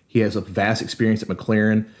huge. He has a vast experience at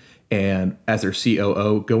McLaren, and as their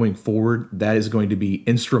COO going forward, that is going to be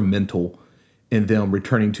instrumental in them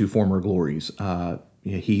returning to former glories.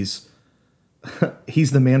 He's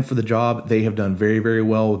the man for the job. They have done very, very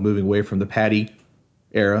well with moving away from the Paddy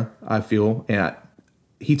era, I feel. And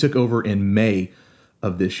he took over in May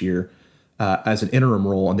of this year as an interim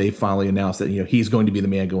role, and they finally announced that he's going to be the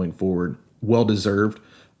man going forward. Well deserved.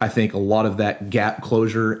 I think a lot of that gap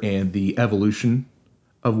closure and the evolution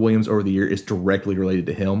of Williams over the year is directly related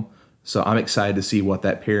to him. So I'm excited to see what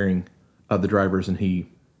that pairing of the drivers and he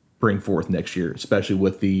bring forth next year, especially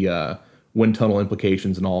with the wind tunnel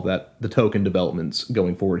implications and all of that, the token developments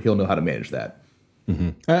going forward. He'll know how to manage that.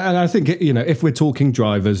 And I think, if we're talking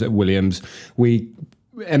drivers at Williams,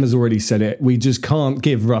 Emma's already said it, we just can't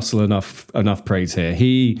give Russell enough praise here.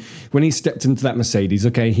 When he stepped into that Mercedes,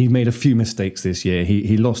 okay, he made a few mistakes this year.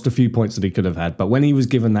 He lost a few points that he could have had, but when he was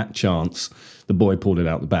given that chance, the boy pulled it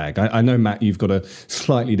out the bag. I know, Matt, you've got a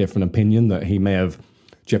slightly different opinion that he may have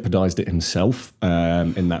jeopardized it himself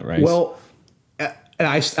in that race. Well,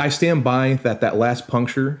 I stand by that last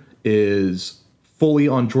puncture is fully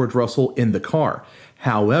on George Russell in the car.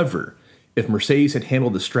 However, if Mercedes had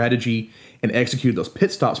handled the strategy and executed those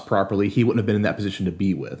pit stops properly, he wouldn't have been in that position to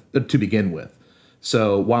begin with.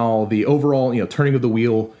 So while the overall, turning of the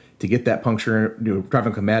wheel to get that puncture,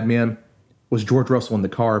 driving like a madman, was George Russell in the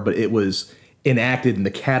car, but it was enacted, and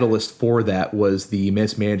the catalyst for that was the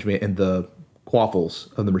mismanagement and the quaffles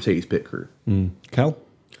of the Mercedes pit crew. Cal?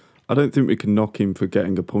 I don't think we can knock him for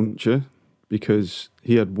getting a puncture because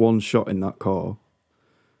he had one shot in that car,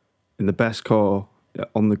 in the best car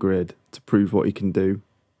on the grid, to prove what he can do.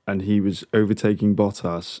 And he was overtaking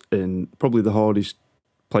Bottas in probably the hardest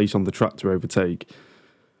place on the track to overtake.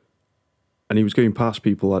 And he was going past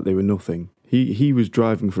people like they were nothing. He was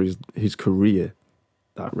driving for his career,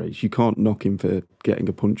 that race. You can't knock him for getting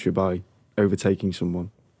a puncture by overtaking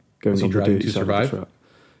someone. Was he driving to survive?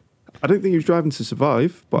 I don't think he was driving to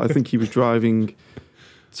survive, but I think he was driving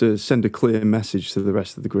to send a clear message to the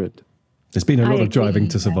rest of the grid. There's been a lot of driving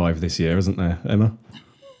to survive this year, hasn't there, Emma?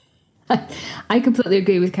 I completely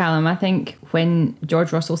agree with Callum. I think when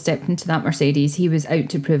George Russell stepped into that Mercedes, he was out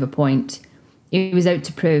to prove a point. He was out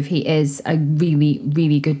to prove he is a really,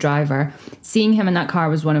 really good driver. Seeing him in that car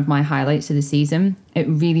was one of my highlights of the season. It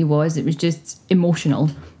really was. It was just emotional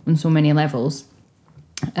on so many levels.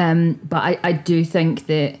 But I do think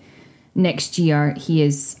that next year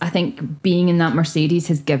I think being in that Mercedes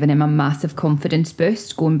has given him a massive confidence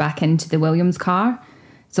boost going back into the Williams car.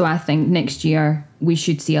 So I think next year we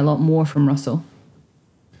should see a lot more from Russell.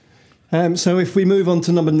 So if we move on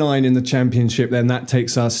to number 9 in the championship, then that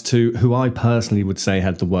takes us to who I personally would say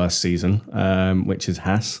had the worst season, which is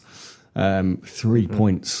Haas. 3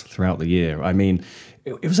 points throughout the year. I mean,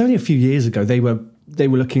 it was only a few years ago they were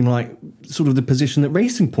looking like sort of the position that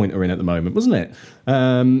Racing Point are in at the moment, wasn't it?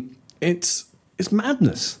 It's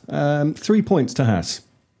madness. 3 points to Haas.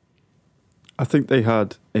 I think they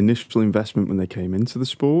had initial investment when they came into the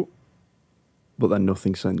sport, but then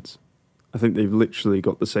nothing since. I think they've literally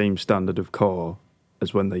got the same standard of car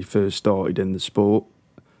as when they first started in the sport,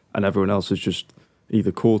 and everyone else has just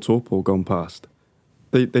either caught up or gone past.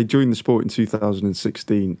 They joined the sport in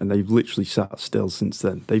 2016, and they've literally sat still since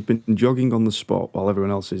then. They've been jogging on the spot while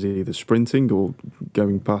everyone else is either sprinting or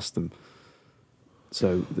going past them.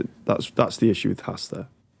 So that's the issue with Haas there.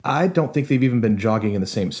 I don't think they've even been jogging in the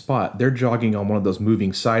same spot. They're jogging on one of those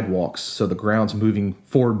moving sidewalks, so the ground's moving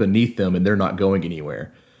forward beneath them, and they're not going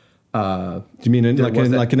anywhere. Do you mean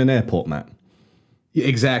like in an airport, Matt? Yeah,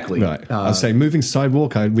 exactly. Right. I'll say moving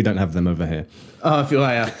sidewalk. We don't have them over here. I feel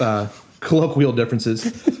I have colloquial differences.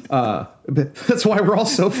 That's why we're all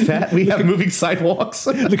so fat. We have moving sidewalks.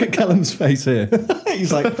 Look at Callum's face here.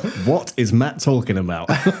 He's like, what is Matt talking about?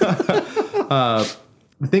 The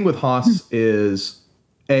thing with Haas is,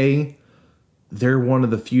 they're one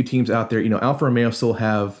of the few teams out there. Alfa Romeo still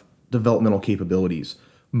have developmental capabilities.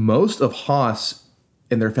 Most of Haas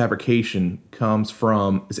and their fabrication comes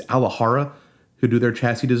from, is it Alahara, who do their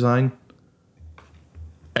chassis design?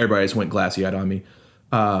 Everybody just went glassy-eyed on me.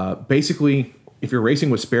 Basically, if you're racing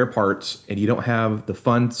with spare parts and you don't have the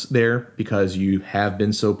funds there because you have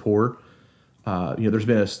been so poor, there's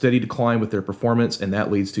been a steady decline with their performance, and that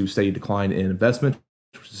leads to steady decline in investment,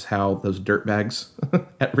 which is how those dirtbags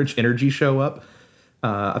at Rich Energy show up.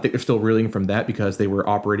 I think they're still reeling from that because they were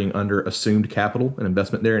operating under assumed capital and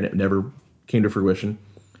investment there, and it never came to fruition.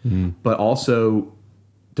 But also,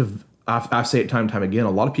 I say it time and time again,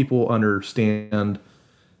 a lot of people understand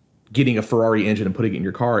getting a Ferrari engine and putting it in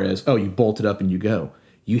your car as, oh, you bolt it up and you go.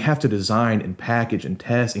 You have to design and package and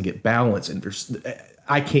test and get balance. And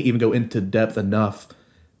I can't even go into depth enough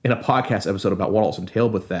in a podcast episode about what all's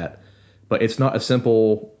entailed with that. But it's not a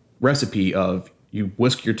simple recipe of you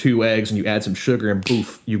whisk your 2 eggs and you add some sugar and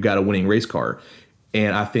poof, you've got a winning race car.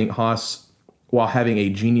 And I think Haas, while having a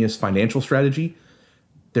genius financial strategy,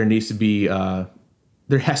 there has to be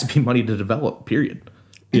money to develop, period.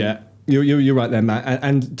 Yeah. You're right there, Matt.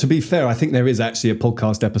 And to be fair, I think there is actually a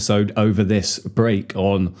podcast episode over this break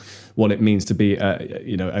on what it means to be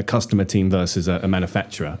a customer team versus a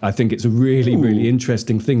manufacturer. I think it's a really, really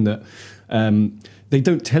interesting thing that they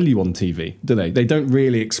don't tell you on TV, do they? They don't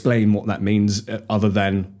really explain what that means other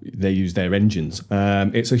than they use their engines.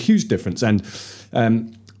 It's a huge difference.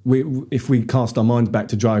 And if we cast our minds back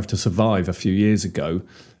to Drive to Survive a few years ago,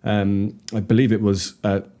 I believe it was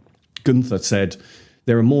Gunther said,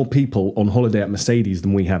 there are more people on holiday at Mercedes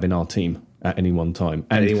than we have in our team at any one time.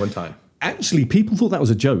 And at any one time. Actually, people thought that was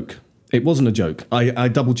a joke. It wasn't a joke. I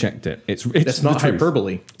double-checked it. It's That's not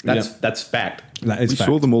hyperbole. That's fact. That is we fact.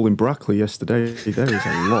 saw them all in Brackley yesterday. There is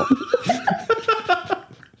a lot.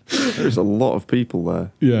 There's a lot of people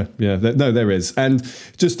there. Yeah. There is. And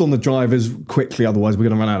just on the drivers, quickly, otherwise we're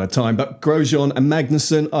going to run out of time. But Grosjean and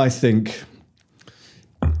Magnussen, I think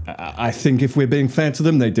if we're being fair to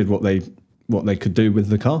them, they did what they could do with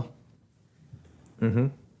the car. Mm-hmm.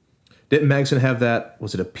 Didn't Magnussen have that,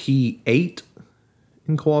 was it a P8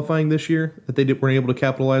 in qualifying this year that they weren't able to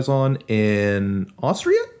capitalize on in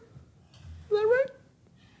Austria? Is that right?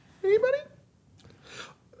 Anybody?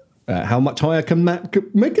 How much higher can Matt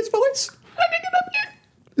make his voice?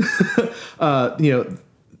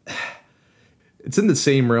 It's in the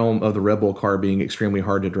same realm of the Red Bull car being extremely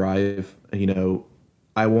hard to drive.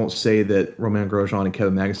 I won't say that Romain Grosjean and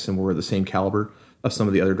Kevin Magnussen were the same caliber of some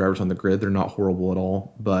of the other drivers on the grid. They're not horrible at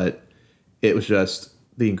all, but it was just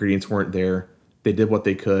the ingredients weren't there. They did what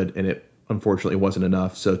they could, and it unfortunately wasn't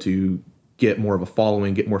enough. So to get more of a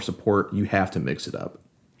following, get more support, you have to mix it up.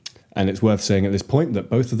 And it's worth saying at this point that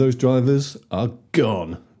both of those drivers are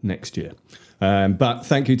gone next year. But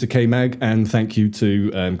thank you to K-Mag and thank you to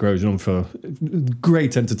Grosjean for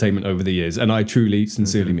great entertainment over the years. And I truly,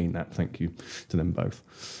 sincerely mean that. Thank you to them both.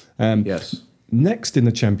 Yes. Next in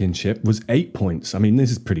the championship was 8 points. I mean, this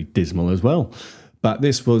is pretty dismal as well. But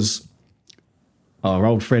this was our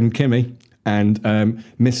old friend Kimi and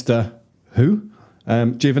Mr. Who?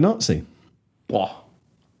 Giovinazzi. Blah.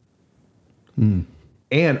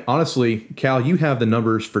 And honestly, Cal, you have the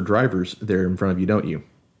numbers for drivers there in front of you, don't you?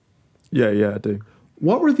 Yeah, I do.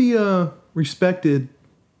 What were the respective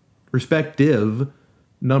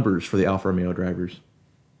numbers for the Alfa Romeo drivers?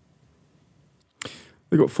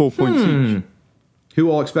 They got 4 points each. Who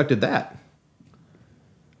all expected that?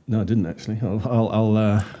 No, I didn't actually.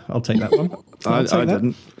 I'll take that one. I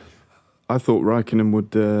didn't. I thought Raikkonen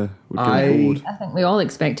would go forward. I think we all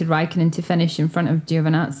expected Raikkonen to finish in front of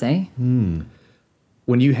Giovinazzi.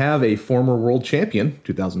 When you have a former world champion,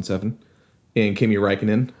 2007, in Kimi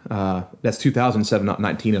Räikkönen, that's 2007, not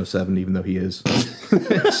 1907, even though he is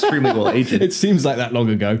extremely well aged. It seems like that long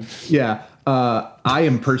ago. Yeah. I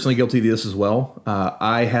am personally guilty of this as well.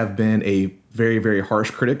 I have been a very, very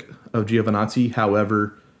harsh critic of Giovinazzi.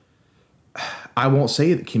 However, I won't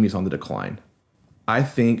say that Kimi's on the decline. I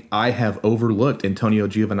think I have overlooked Antonio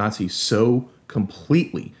Giovinazzi so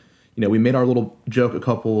completely. We made our little joke a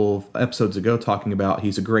couple of episodes ago talking about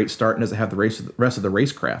he's a great start and doesn't have the rest of the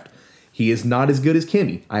racecraft. He is not as good as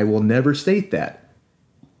Kimi. I will never state that.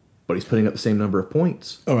 But he's putting up the same number of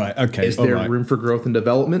points. All right, okay. Is there room for growth and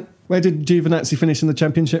development? Where did Giovinazzi finish in the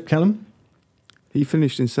championship, Callum? He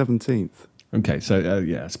finished in 17th. Okay, so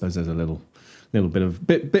I suppose there's a little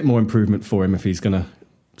bit more improvement for him if he's going to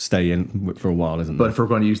stay in for a while, isn't there? But if we're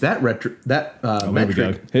going to use that metric,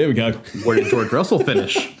 Here we go. Where did George Russell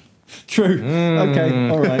finish? True. Okay.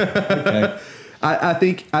 All right. Okay. I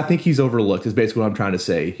think he's overlooked. Is basically what I'm trying to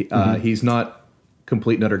say. He's not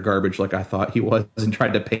complete and utter garbage like I thought he was and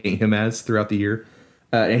tried to paint him as throughout the year.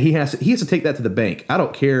 And he has to take that to the bank. I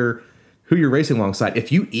don't care who you're racing alongside. If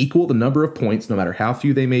you equal the number of points, no matter how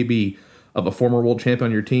few they may be, of a former world champion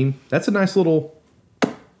on your team, that's a nice little...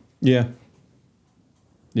 Yeah.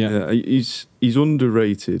 He's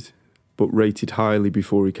underrated, but rated highly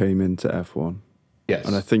before he came into F1. Yes.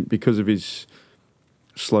 And I think because of his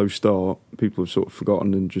slow start, people have sort of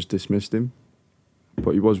forgotten and just dismissed him.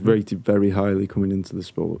 But he was rated very highly coming into the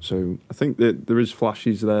sport. So I think that there is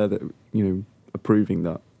flashes there that, are proving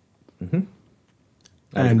that. Mm-hmm.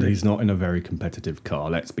 And he's not in a very competitive car,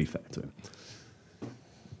 let's be fair to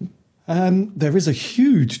him. There is a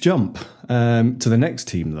huge jump to the next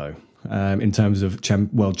team, though, in terms of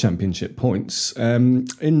World Championship points. In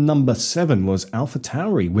number 7 was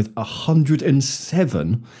AlphaTauri with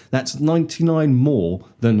 107. That's 99 more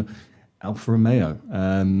than Alfa Romeo.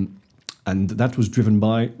 And that was driven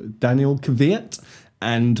by Daniel Kvyat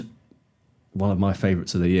and one of my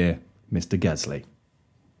favourites of the year, Mr. Gasly.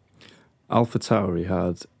 AlphaTauri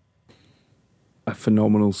had a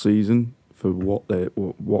phenomenal season for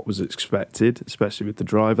what was expected, especially with the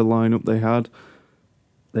driver lineup they had.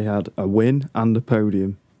 They had a win and a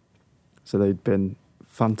podium, so they'd been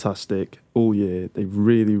fantastic all year. They've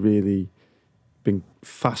really, really been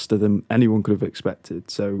faster than anyone could have expected.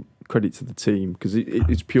 So credit to the team, because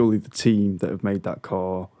it's purely the team that have made that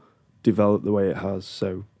car develop the way it has.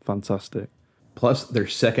 So fantastic. Plus, their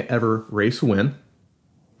second ever race win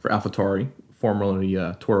for AlphaTauri, formerly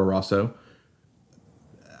Toro Rosso.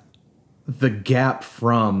 The gap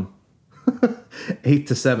from 8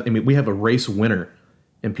 to 7. I mean, we have a race winner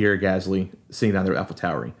in Pierre Gasly sitting down there at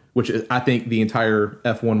AlphaTauri, which is, I think the entire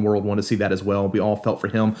F1 world wanted to see that as well. We all felt for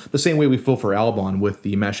him the same way we feel for Albon with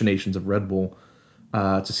the machinations of Red Bull.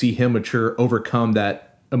 To see him mature, overcome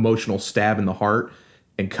that emotional stab in the heart,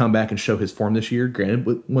 and come back and show his form this year.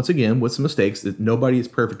 Granted, once again, with some mistakes, that nobody is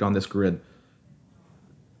perfect on this grid,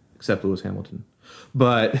 except Lewis Hamilton.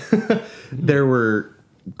 But there were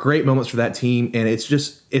great moments for that team, and it's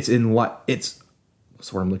what's the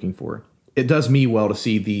word I'm looking for? It does me well to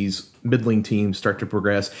see these middling teams start to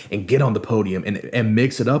progress and get on the podium and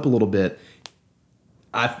mix it up a little bit.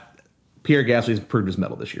 Pierre Gasly's proved his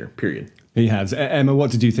mettle this year, period. He has. Emma,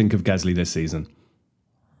 what did you think of Gasly this season?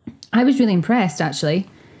 I was really impressed, actually.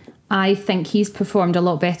 I think he's performed a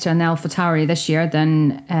lot better in the AlphaTauri this year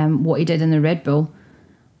than what he did in the Red Bull.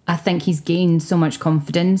 I think he's gained so much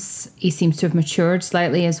confidence. He seems to have matured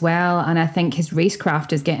slightly as well, and I think his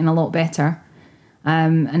racecraft is getting a lot better.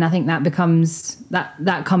 And I think that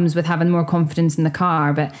comes with having more confidence in the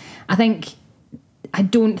car. But I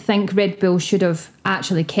don't think Red Bull should have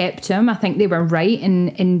actually kept him. I think they were right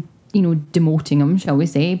in demoting him, shall we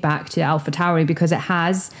say, back to AlphaTauri, because it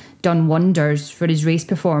has done wonders for his race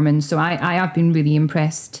performance. So I have been really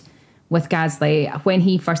impressed with Gasly. When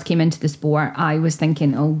he first came into the sport, I was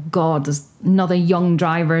thinking, oh God, there's another young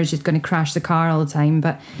driver who's just going to crash the car all the time.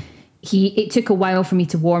 But it took a while for me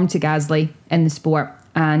to warm to Gasly in the sport,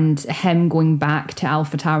 and him going back to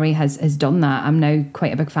AlphaTauri has done that. I'm now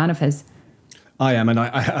quite a big fan of his. I am, and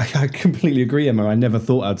I completely agree, Emma. I never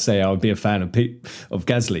thought I'd say I would be a fan of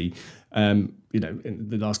Gasly, in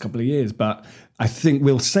the last couple of years. But I think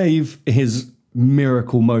we'll save his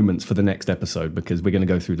miracle moments for the next episode, because we're going to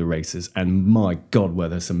go through the races, and my God, were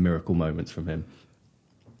there some miracle moments from him.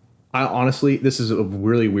 I honestly, this is a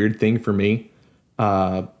really weird thing for me,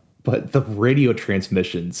 but the radio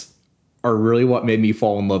transmissions are really what made me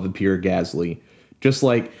fall in love with Pierre Gasly. Just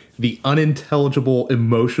like the unintelligible,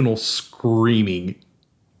 emotional screaming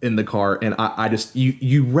in the car. And I just, it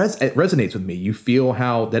resonates with me. You feel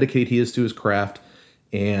how dedicated he is to his craft,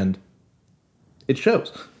 and it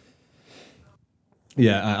shows.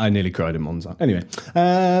 Yeah, I nearly cried in Monza. Anyway.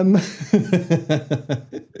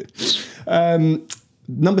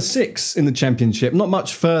 Number 6 in the championship. Not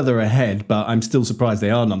much further ahead, but I'm still surprised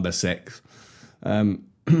they are number 6. I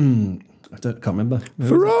can't remember.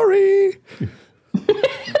 Ferrari!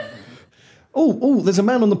 Oh, there's a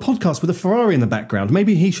man on the podcast with a Ferrari in the background.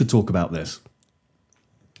 Maybe he should talk about this.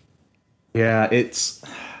 Yeah, this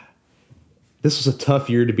was a tough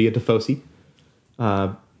year to be a Tifosi.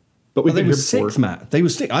 But we've been here before. 6th, Matt. They were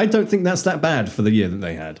 6th. I don't think that's that bad for the year that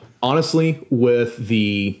they had. Honestly, with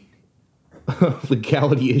the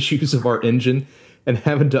legality issues of our engine and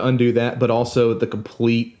having to undo that, but also the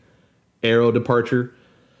complete aero departure,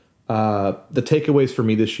 the takeaways for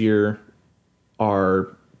me this year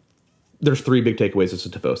there's 3 big takeaways as a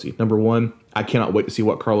Tifosi. Number 1, I cannot wait to see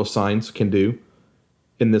what Carlos Sainz can do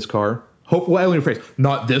in this car. I only phrase,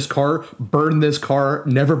 not this car, burn this car,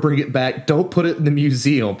 never bring it back, don't put it in the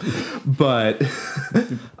museum. But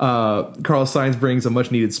Carlos Sainz brings a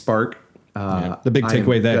much needed spark. The big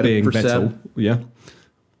takeaway there being Vettel.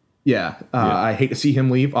 Yeah. I hate to see him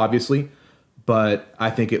leave, obviously, but I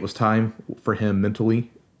think it was time for him mentally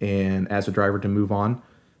and as a driver to move on,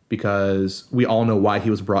 because we all know why he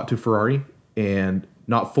was brought to Ferrari, and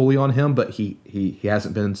not fully on him, but he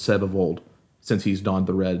hasn't been Seb of old since he's donned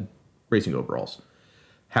the red racing overalls.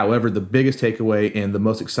 However, the biggest takeaway and the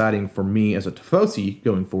most exciting for me as a Tifosi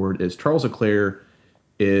going forward is Charles Leclerc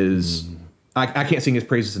is... I can't sing his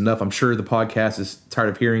praises enough. I'm sure the podcast is tired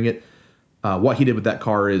of hearing it. What he did with that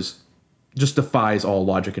car just defies all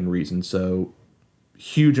logic and reason. So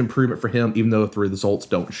huge improvement for him, even though the results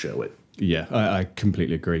don't show it. Yeah, I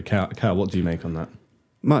completely agree. Cal, what do you make on that?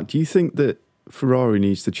 Matt, do you think that Ferrari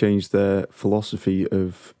needs to change their philosophy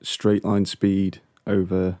of straight line speed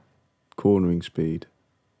over cornering speed?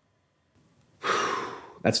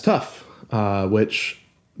 That's tough, which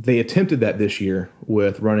they attempted that this year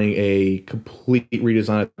with running a complete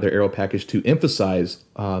redesign of their aero package to emphasize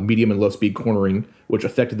medium and low speed cornering, which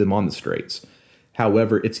affected them on the straights.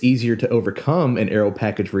 However, it's easier to overcome an aero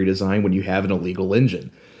package redesign when you have an illegal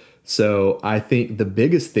engine. So I think the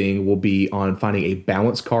biggest thing will be on finding a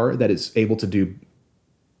balanced car that is able to do...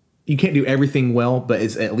 You can't do everything well, but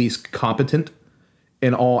is at least competent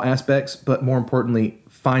in all aspects. But more importantly,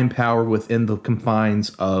 find power within the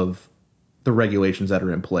confines of the regulations that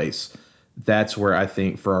are in place. That's where I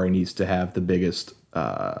think Ferrari needs to have the biggest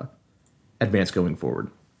advance going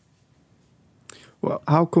forward. Well,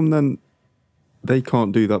 how come then they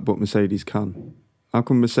can't do that but Mercedes can? How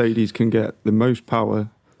come Mercedes can get the most power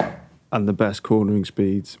and the best cornering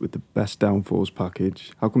speeds with the best downforce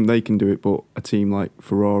package? How come they can do it but a team like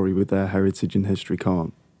Ferrari with their heritage and history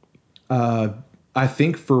can't? I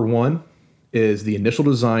think for one is the initial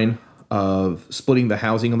design of splitting the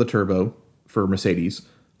housing on the turbo for Mercedes.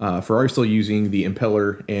 Ferrari's still using the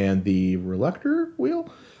impeller and the reluctor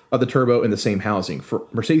wheel of the turbo in the same housing. For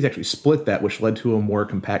Mercedes actually split that, which led to a more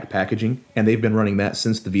compact packaging, and they've been running that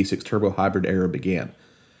since the V6 turbo hybrid era began.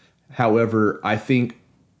 However, I think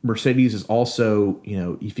Mercedes is also,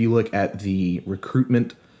 if you look at the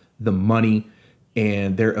recruitment, the money,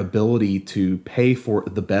 and their ability to pay for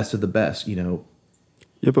the best of the best, Yeah,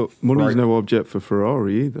 but money's no object for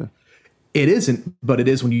Ferrari either. It isn't, but it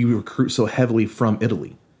is when you recruit so heavily from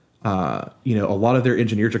Italy. A lot of their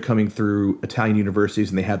engineers are coming through Italian universities,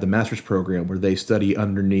 and they have the master's program where they study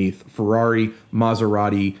underneath Ferrari,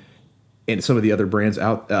 Maserati, and some of the other brands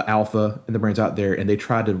out, Alfa and the brands out there, and they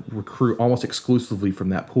try to recruit almost exclusively from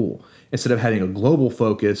that pool. Instead of having a global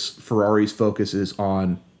focus, Ferrari's focus is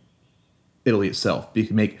on Italy itself. You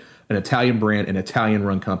can make an Italian brand, an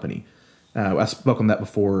Italian-run company. I spoke on that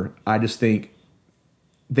before. I just think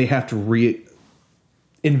they have to re-envision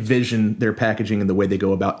their packaging and the way they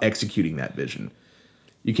go about executing that vision.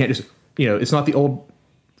 You can't just, it's not the old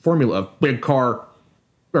formula of big car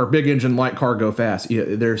or big engine, light car, go fast.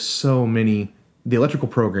 There's so many. The electrical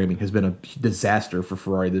programming has been a disaster for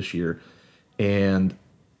Ferrari this year. And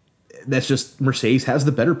that's just, Mercedes has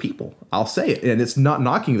the better people. I'll say it. And it's not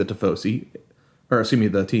knocking the Tifosi,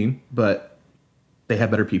 the team, but they have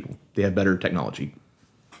better people. They have better technology.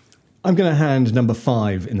 I'm going to hand number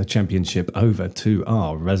 5 in the championship over to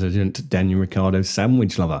our resident Daniel Ricciardo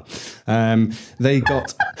sandwich lover. They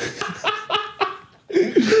got...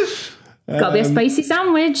 Got to be a spicy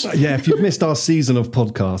sandwich. Yeah, if you've missed our season of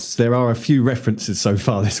podcasts, there are a few references so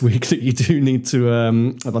far this week that you do need to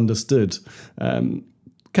have understood.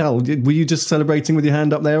 Cal, were you just celebrating with your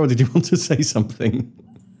hand up there, or did you want to say something?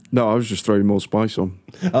 No, I was just throwing more spice on.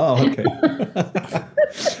 Oh, okay.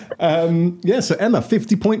 So Emma,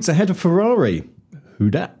 50 points ahead of Ferrari. Who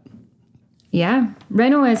dat? Yeah,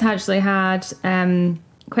 Renault has actually had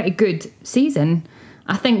quite a good season.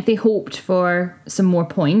 I think they hoped for some more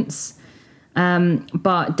points,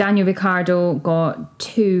 but Daniel Ricciardo got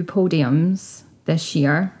 2 podiums this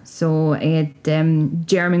year. So he had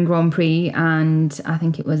German Grand Prix, and I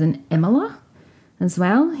think it was in Imola as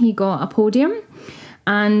well. He got a podium.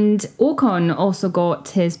 And Ocon also got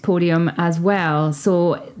his podium as well.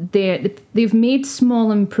 So they've made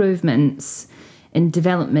small improvements in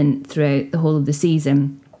development throughout the whole of the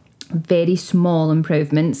season. Very small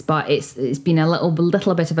improvements, but it's been a little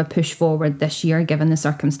bit of a push forward this year given the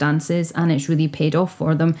circumstances, and it's really paid off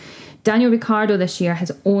for them. Daniel Ricciardo this year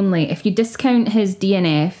has only, if you discount his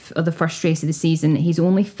DNF of the first race of the season, he's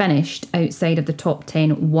only finished outside of the top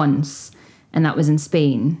 10 once, and that was in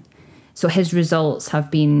Spain. So his results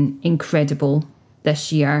have been incredible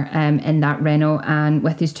this year in that Renault, and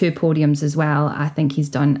with his 2 podiums as well. I think he's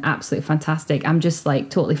done absolutely fantastic. I'm just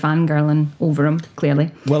like totally fangirling over him,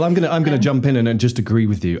 clearly. Well, I'm gonna jump in and just agree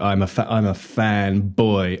with you. I'm a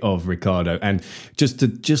fanboy of Ricciardo, and just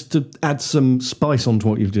to add some spice onto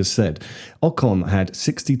what you've just said, Ocon had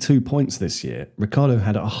 62 points this year. Ricciardo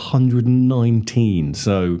had 119.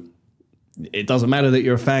 So it doesn't matter that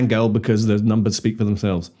you're a fangirl because the numbers speak for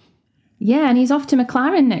themselves. Yeah, and he's off to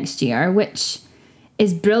McLaren next year, which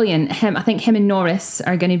is brilliant. I think him and Norris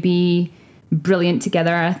are going to be brilliant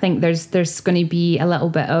together. I think there's going to be a little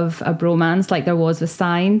bit of a bromance like there was with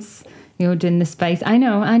Sainz, doing the spice. I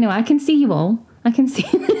know. I can see you all. I can see.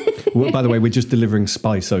 Well, by the way, we're just delivering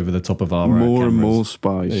spice over the top of our more cameras. and more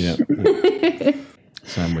spice. Yeah.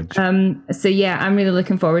 Sandwich. So yeah, I'm really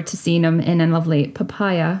looking forward to seeing him in a lovely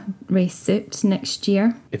papaya race suit next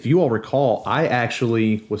year. If you all recall, I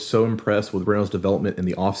actually was so impressed with Renault's development in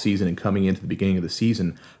the offseason and coming into the beginning of the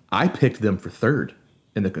season. I picked them for 3rd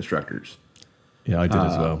in the Constructors. Yeah, I did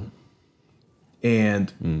as well.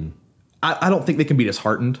 And I don't think they can be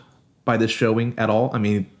disheartened by this showing at all. I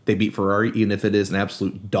mean, they beat Ferrari, even if it is an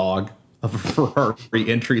absolute dog of a Ferrari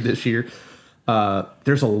entry this year.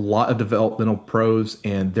 There's a lot of developmental pros,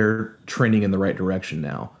 and they're trending in the right direction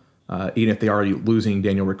now. Even if they are losing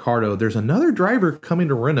Daniel Ricciardo, there's another driver coming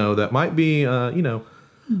to Renault that might be, an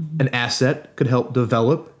asset, could help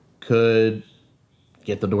develop, could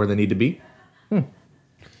get them to where they need to be.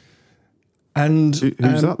 And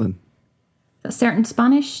who's that then? A certain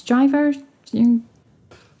Spanish driver. Can't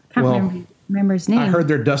remember his name. I heard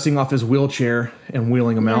they're dusting off his wheelchair and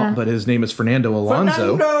wheeling him out, but his name is Fernando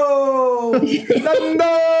Alonso.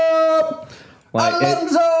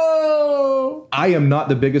 Alonso! I am not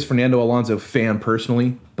the biggest Fernando Alonso fan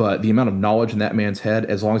personally, but the amount of knowledge in that man's head,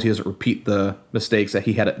 as long as he doesn't repeat the mistakes that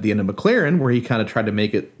he had at the end of McLaren, where he kind of tried to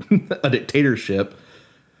make it a dictatorship,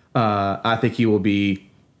 I think he will be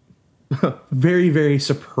very, very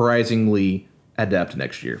surprisingly adept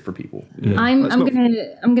next year for people. Yeah. I'm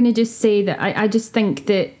gonna just say that I just think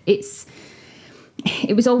that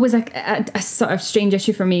it was always a sort of strange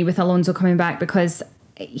issue for me with Alonso coming back, because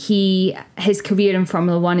his career in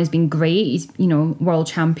Formula One has been great. He's world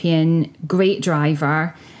champion, great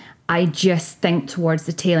driver. I just think towards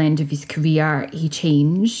the tail end of his career he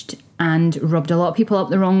changed and rubbed a lot of people up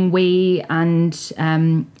the wrong way, and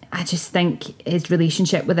I just think his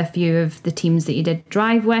relationship with a few of the teams that he did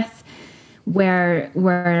drive with were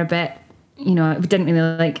a bit, we didn't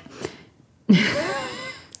really like.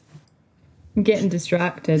 I'm getting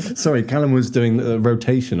distracted. Sorry, Callum was doing the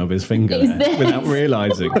rotation of his finger there, without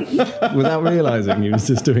realising. Without realising he was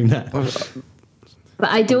just doing that. But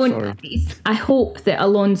I hope that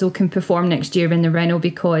Alonso can perform next year in the Renault,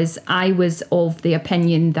 because I was of the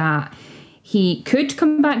opinion that he could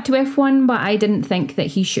come back to F1, but I didn't think that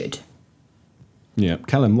he should. Yeah.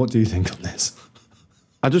 Callum, what do you think on this?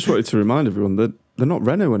 I just wanted to remind everyone that they're not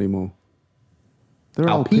Renault anymore. They're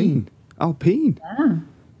Alpine. Yeah.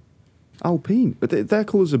 Alpine. But their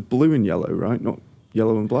colours are blue and yellow, right? Not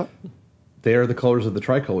yellow and black? They are the colours of the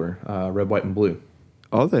tricolor, red, white, and blue.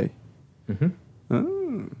 Are they? Mm-hmm.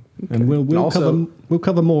 Oh, okay. And we'll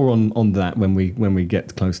cover more on that when we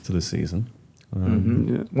get close to the season.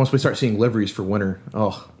 Once we start seeing liveries for winter.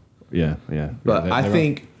 Oh. Yeah. But I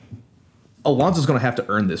think Alonso's going to have to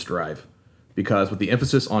earn this drive, because with the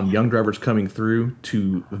emphasis on young drivers coming through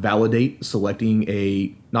to validate selecting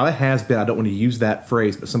not a has-been, I don't want to use that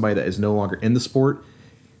phrase, but somebody that is no longer in the sport,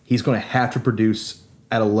 he's going to have to produce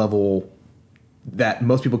at a level that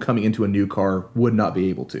most people coming into a new car would not be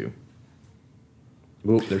able to.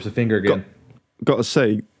 Oop, there's a finger again. Got to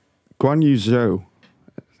say, Guan Yu Zhou,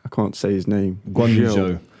 I can't say his name. Guan Yu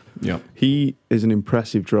Zhou. Yeah. He is an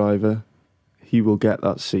impressive driver. He will get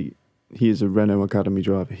that seat. He is a Renault Academy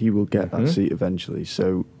driver. He will get that seat eventually.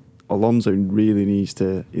 So Alonso really needs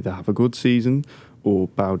to either have a good season or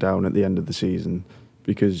bow down at the end of the season,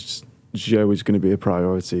 because Zhou is going to be a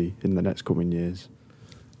priority in the next coming years.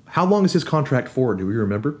 How long is his contract for? Do we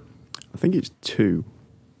remember? I think it's 2.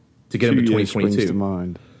 To get him to 2022. Springs to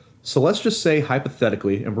mind. So let's just say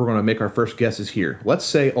hypothetically, and we're going to make our first guesses here. Let's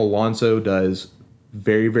say Alonso does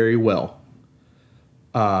very, very well.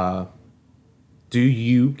 Do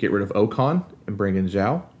you get rid of Ocon and bring in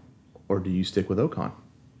Zhou, or do you stick with Ocon?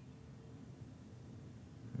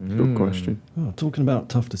 Good question. Oh, talking about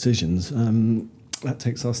tough decisions, that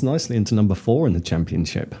takes us nicely into number 4 in the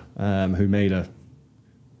championship, who made a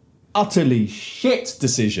utterly shit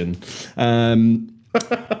decision.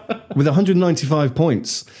 With 195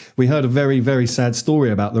 points. We heard a very, very sad story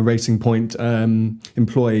about the Racing Point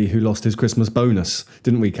employee who lost his Christmas bonus,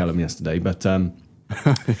 didn't we, Callum, yesterday? But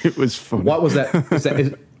It was fun. What was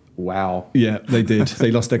that? Wow. Yeah, they did.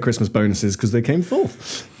 They lost their Christmas bonuses because they came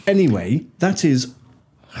fourth. Anyway, that is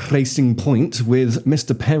Racing Point with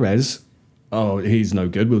Mr. Perez. Oh, he's no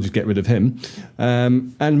good. We'll just get rid of him.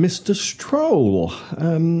 And Mr. Stroll.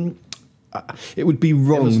 It would be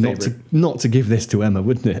wrong not to give this to Emma,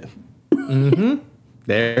 wouldn't it? Mm-hmm.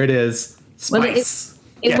 There it is. Spice.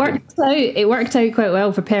 Well, it worked out quite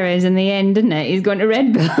well for Perez in the end, didn't it? He's going to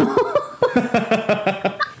Red Bull.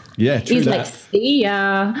 Yeah, true. He's that. like, see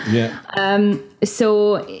ya. Yeah.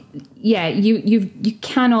 So yeah, you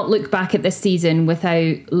cannot look back at this season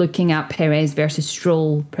without looking at Perez versus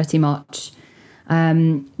Stroll pretty much.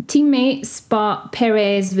 Teammates, but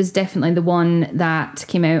Perez was definitely the one that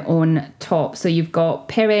came out on top. So you've got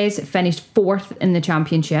Perez finished fourth in the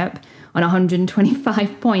championship on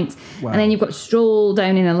 125 points. Wow. And then you've got Stroll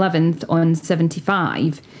down in 11th on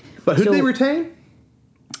 75. But who did they retain?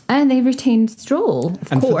 And they retained Stroll,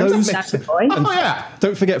 of course.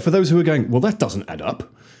 Don't forget, for those who are going, well, that doesn't add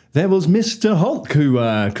up. There was Mr. Hulk who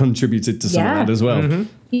contributed to some of that as well. Mm-hmm.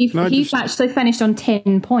 He actually finished on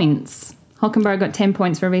 10 points. Hulkenberg got 10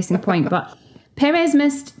 points for Racing Point, but Perez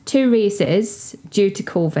missed 2 races due to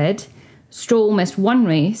COVID. Stroll missed 1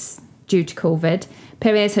 race due to COVID.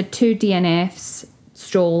 Perez had 2 DNFs,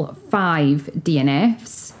 Stroll 5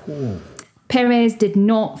 DNFs. Oh. Perez did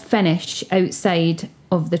not finish outside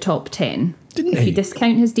of the top 10. Didn't he? If you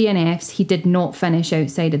discount his DNFs, he did not finish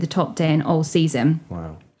outside of the top 10 all season.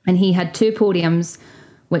 Wow. And he had 2 podiums,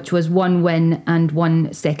 which was 1 win and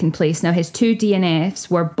 1 second place. Now, his 2 DNFs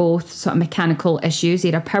were both sort of mechanical issues. He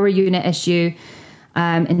had a power unit issue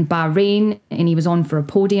in Bahrain, and he was on for a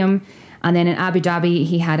podium. And then in Abu Dhabi,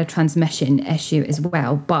 he had a transmission issue as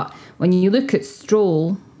well. But when you look at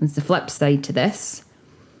Stroll, there's the flip side to this.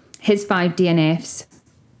 His 5 DNFs,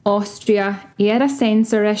 Austria, he had a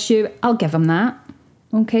sensor issue. I'll give him that.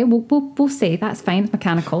 Okay, we'll say that's fine. It's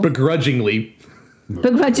mechanical. Begrudgingly,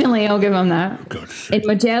 I'll give him that. In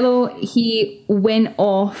Mugello, he went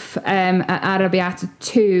off at Arrabbiata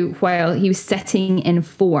 2 while he was sitting in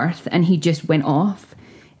 4th, and he just went off.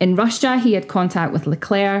 In Russia, he had contact with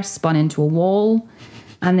Leclerc, spun into a wall.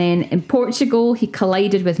 And then in Portugal, he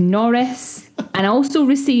collided with Norris and also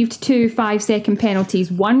received 2 5-second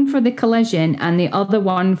penalties, one for the collision and the other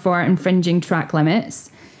one for infringing track limits.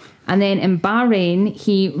 And then in Bahrain,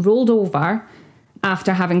 he rolled over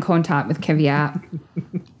after having contact with Kvyat.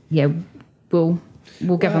 Yeah, we'll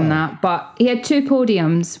give him that. But he had 2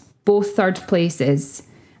 podiums, both 3rd places,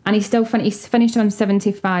 and he still finished on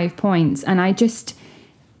 75 points. And I just...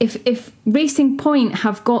 If Racing Point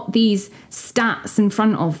have got these stats in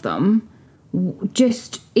front of them,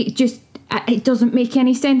 it doesn't make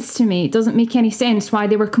any sense to me. It doesn't make any sense why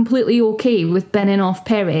they were completely okay with binning off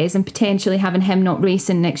Perez and potentially having him not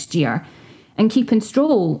racing next year, and keeping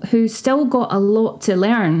Stroll, who's still got a lot to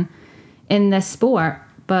learn in this sport.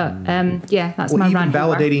 But yeah, that's my rant.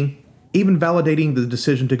 Even validating the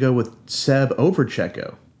decision to go with Seb over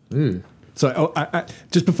Checo. So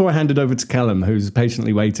just before I hand it over to Callum, who's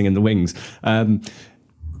patiently waiting in the wings,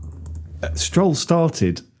 Stroll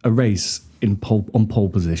started a race on pole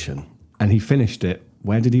position, and he finished it.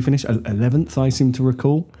 Where did he finish? 11th, I seem to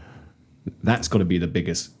recall. That's got to be the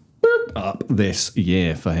biggest up this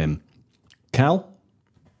year for him. Cal?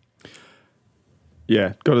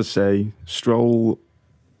 Yeah, got to say, Stroll,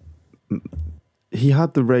 he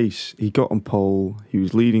had the race. He got on pole. He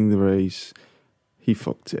was leading the race. He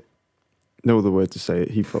fucked it. No other word to say it.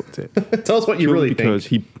 He fucked it. Tell us what you really think.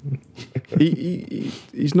 Because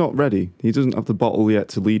he's not ready. He doesn't have the bottle yet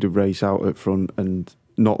to lead a race out at front and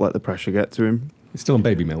not let the pressure get to him. He's still on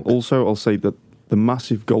baby milk. Also, I'll say that the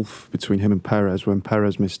massive gulf between him and Perez, when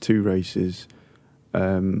Perez missed 2 races,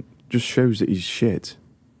 just shows that he's shit.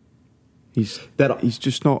 He's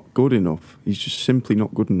just not good enough. He's just simply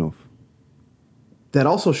not good enough. That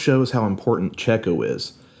also shows how important Checo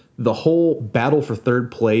is. The whole battle for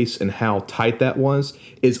 3rd place and how tight that was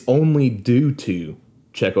is only due to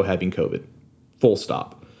Checo having COVID. Full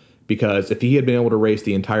stop. Because if he had been able to race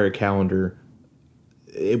the entire calendar,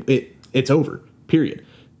 it's over. Period.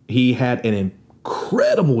 He had an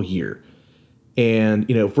incredible year. And,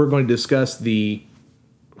 if we're going to discuss the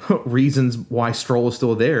reasons why Stroll is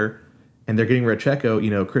still there and they're getting rid of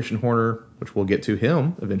Checo, Christian Horner, which we'll get to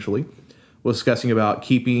him eventually, was discussing about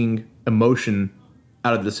keeping emotion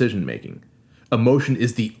out of the decision making. Emotion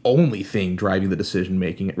is the only thing driving the decision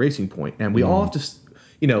making at Racing Point, and we all have to,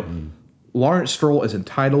 Lawrence Stroll is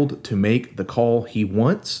entitled to make the call he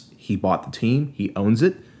wants. He bought the team, he owns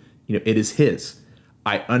it. It is his.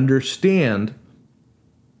 I understand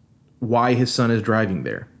why his son is driving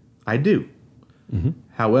there. I do. Mm-hmm.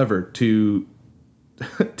 However, to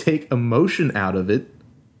take emotion out of it,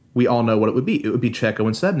 we all know what it would be. It would be Checo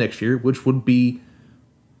and Seb next year, which would be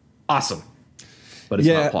awesome. But it's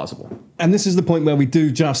not plausible. And this is the point where we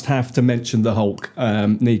do just have to mention the Hulk,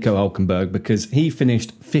 Nico Hulkenberg, because he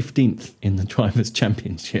finished 15th in the Drivers'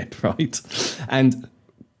 Championship, right? And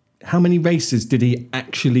how many races did he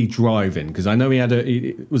actually drive in? Because I know he had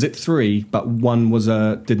was it 3, but one was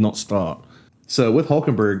did not start. So with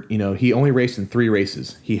Hulkenberg, he only raced in 3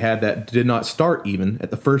 races. He had that did not start even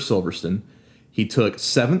at the first Silverstone. He took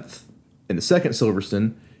 7th in the second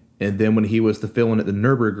Silverstone, and then when he was to fill in at the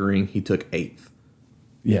Nürburgring, he took 8th.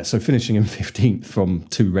 Yeah, so finishing in 15th from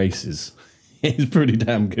 2 races is pretty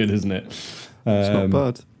damn good, isn't it? It's not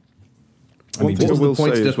bad. One thing I will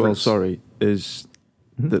say as well, difference? is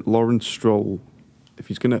that Lawrence Stroll, if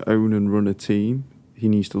he's going to own and run a team, he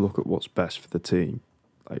needs to look at what's best for the team.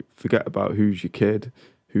 Like, forget about who's your kid,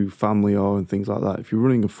 who family are, and things like that. If you're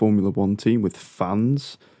running a Formula One team with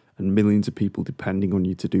fans and millions of people depending on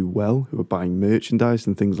you to do well, who are buying merchandise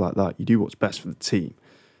and things like that, you do what's best for the team.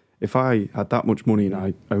 If I had that much money and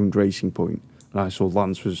I owned Racing Point and I saw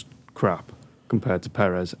Lance was crap compared to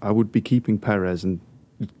Perez, I would be keeping Perez and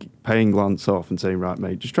paying Lance off and saying, right,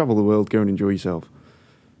 mate, just travel the world, go and enjoy yourself.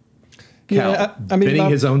 Cal, binning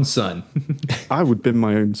his own son. I would bin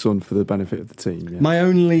my own son for the benefit of the team. Yeah. My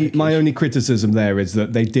only criticism there is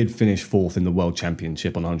that they did finish 4th in the World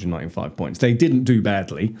Championship on 195 points. They didn't do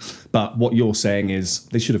badly, but what you're saying is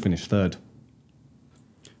they should have finished 3rd.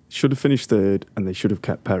 Should have finished 3rd, and they should have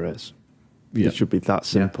kept Perez. Yeah. It should be that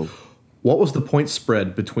simple. Yeah. What was the point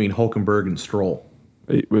spread between Hulkenberg and Stroll?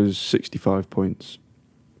 It was 65 points.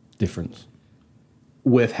 Difference.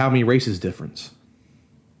 With how many races difference?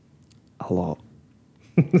 A lot.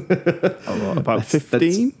 A lot. About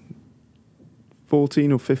 15?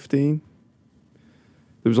 14 or 15?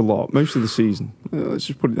 There was a lot. Most of the season. Let's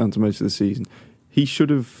just put it down to most of the season. He should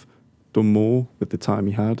have done more with the time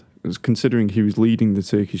he had. Considering he was leading the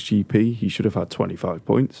Turkish GP, he should have had 25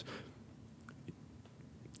 points.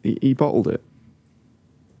 He bottled it.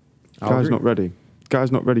 Guy's not ready.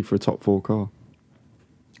 Guy's not ready for a top 4 car.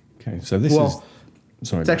 Okay, so this is...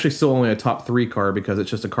 Sorry, it's actually still only a top 3 car because it's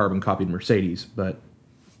just a carbon copied Mercedes, but...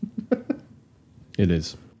 It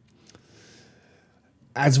is.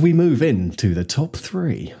 As we move into the top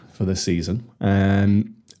 3 for the season,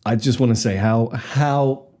 I just want to say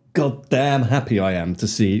how goddamn happy I am to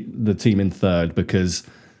see the team in 3rd, because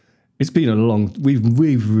it's been a long...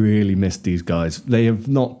 We've really missed these guys. They have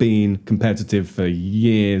not been competitive for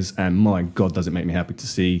years, and my God, does it make me happy to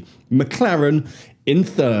see McLaren in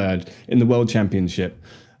 3rd in the World Championship.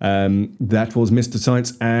 That was Mr.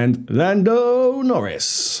 Science and Lando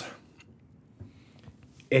Norris.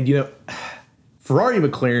 And, Ferrari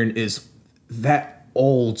McLaren is that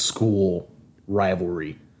old school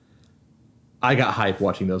rivalry. I got hype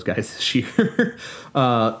watching those guys this year.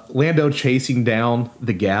 Lando chasing down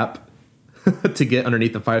the gap to get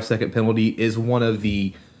underneath the 5-second penalty is one of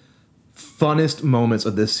the funnest moments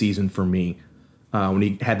of this season for me. When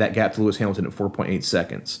he had that gap to Lewis Hamilton at 4.8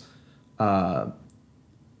 seconds.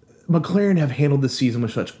 McLaren have handled this season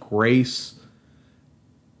with such grace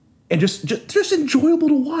and just enjoyable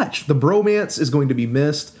to watch. The bromance is going to be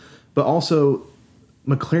missed, but also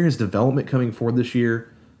McLaren's development coming forward this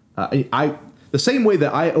year. The same way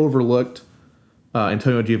that I overlooked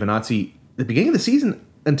Antonio Giovinazzi at the beginning of the season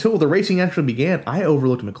until the racing actually began, I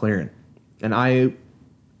overlooked McLaren. And I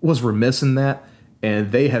was remiss in that,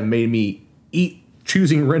 and they have made me eat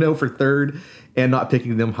choosing Renault for 3rd and not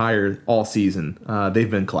picking them higher all season. They've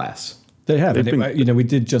been class. They have. We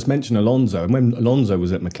did just mention Alonso, and when Alonso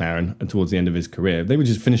was at McLaren and towards the end of his career, they were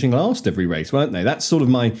just finishing last every race, weren't they? That's sort of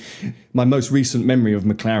my most recent memory of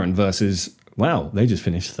McLaren versus, wow, they just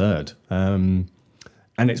finished 3rd.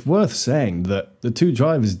 And it's worth saying that the 2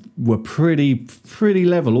 drivers were pretty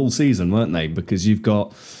level all season, weren't they? Because you've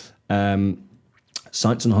got Sainz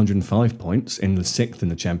on 105 points in the 6th in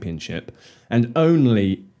the championship, and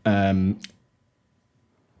only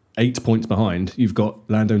 8 points behind, you've got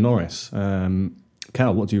Lando Norris.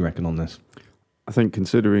 Cal, what do you reckon on this? I think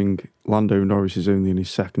considering Lando Norris is only in his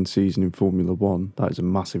 2nd season in Formula One, that is a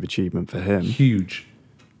massive achievement for him. Huge.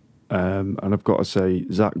 And I've got to say,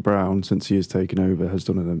 Zach Brown, since he has taken over, has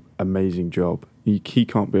done an amazing job. He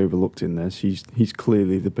can't be overlooked in this. He's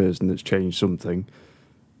clearly the person that's changed something.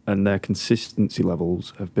 And their consistency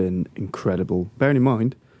levels have been incredible. Bearing in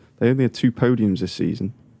mind, they only had 2 podiums this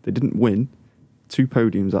season. They didn't win. 2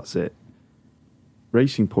 podiums, that's it.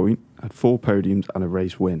 Racing Point had 4 podiums and a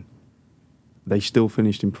race win. They still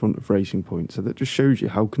finished in front of Racing Point. So that just shows you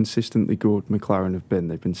how consistently good McLaren have been.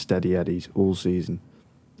 They've been steady eddies all season.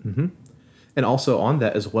 Mm-hmm. And also on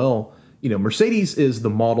that as well, Mercedes is the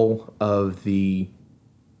model of the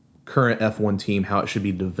current F1 team, how it should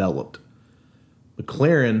be developed.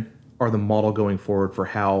 McLaren are the model going forward for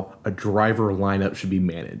how a driver lineup should be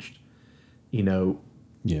managed.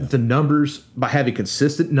 The numbers, by having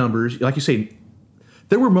consistent numbers, like you say,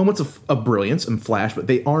 there were moments of brilliance and flash, but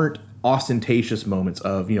they aren't ostentatious moments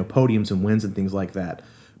of, podiums and wins and things like that.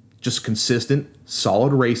 Just consistent,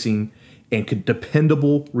 solid racing and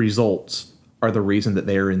dependable results are the reason that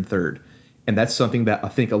they are in third. And that's something that I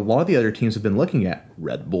think a lot of the other teams have been looking at.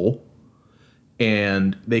 Red Bull.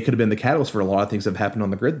 And they could have been the catalyst for a lot of things that have happened on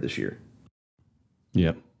the grid this year.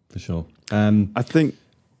 Yeah, for sure. I think,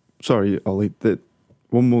 sorry, Ollie, that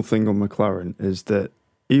one more thing on McLaren is that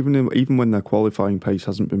even when their qualifying pace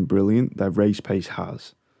hasn't been brilliant, their race pace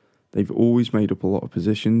has. They've always made up a lot of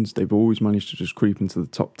positions. They've always managed to just creep into the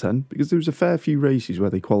top 10 because there was a fair few races where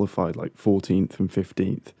they qualified like 14th and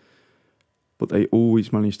 15th. But they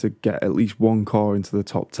always managed to get at least one car into the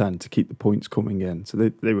top 10 to keep the points coming in. So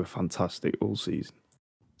they were fantastic all season.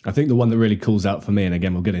 I think the one that really calls out for me, and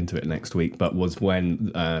again, we'll get into it next week, but was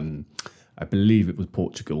when, I believe it was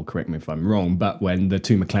Portugal, correct me if I'm wrong, but when the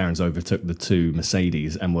two McLarens overtook the two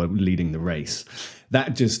Mercedes and were leading the race.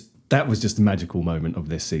 That was just a magical moment of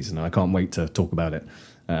this season. I can't wait to talk about it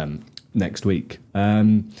next week.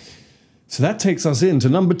 So that takes us into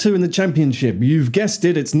number 2 in the championship. You've guessed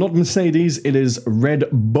it, it's not Mercedes, it is Red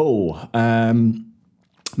Bull.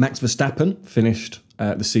 Max Verstappen finished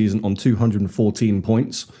the season on 214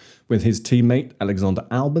 points with his teammate Alexander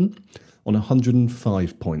Albon on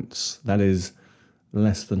 105 points. That is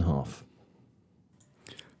less than half.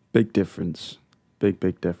 Big difference.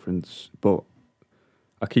 Big difference. But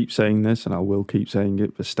I keep saying this and I will keep saying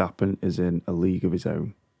it, Verstappen is in a league of his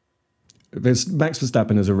own. Max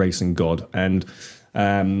Verstappen is a racing god, and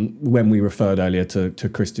when we referred earlier to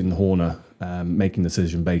Christian Horner making the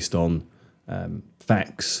decision based on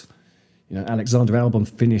facts, Alexander Albon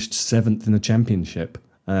finished 7th in the championship.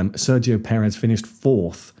 Sergio Perez finished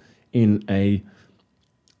 4th in a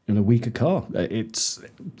weaker car. It's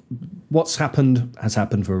what's happened has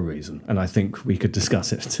happened for a reason, and I think we could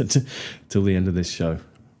discuss it till the end of this show.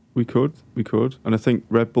 We could. And I think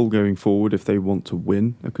Red Bull going forward, if they want to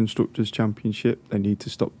win a Constructors' Championship, they need to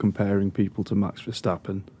stop comparing people to Max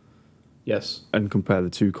Verstappen. Yes. And compare the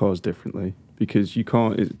two cars differently. Because you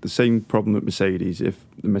can't... It's the same problem at Mercedes. If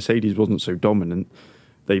the Mercedes wasn't so dominant,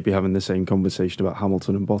 they'd be having the same conversation about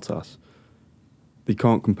Hamilton and Bottas. They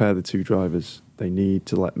can't compare the two drivers. They need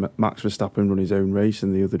to let Max Verstappen run his own race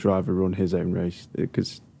and the other driver run his own race.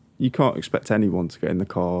 Because you can't expect anyone to get in the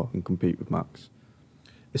car and compete with Max.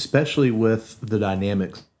 Especially with the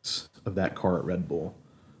dynamics of that car at Red Bull.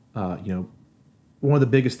 One of the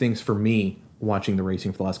biggest things for me watching the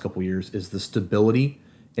racing for the last couple of years is the stability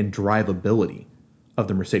and drivability of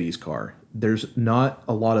the Mercedes car. There's not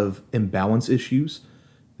a lot of imbalance issues.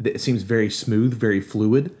 It seems very smooth, very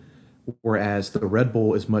fluid, whereas the Red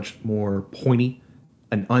Bull is much more pointy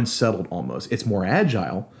and unsettled almost. It's more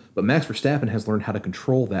agile, but Max Verstappen has learned how to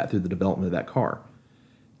control that through the development of that car.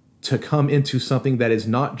 To come into something that is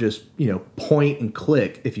not just, point and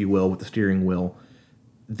click, if you will, with the steering wheel,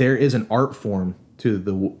 there is an art form to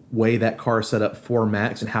the way that car is set up for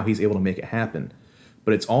Max and how he's able to make it happen.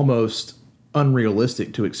 But it's almost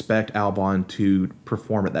unrealistic to expect Albon to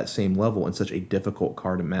perform at that same level in such a difficult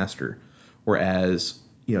car to master. Whereas,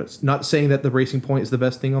 it's not saying that the Racing Point is the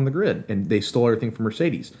best thing on the grid, and they stole everything from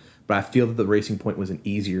Mercedes. But I feel that the Racing Point was an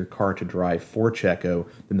easier car to drive for Checo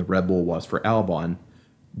than the Red Bull was for Albon.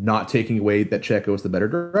 Not taking away that Checo is the better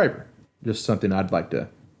driver. Just something I'd like to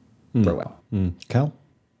throw out. Cal?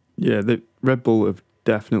 Yeah, the Red Bull have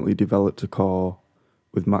definitely developed a car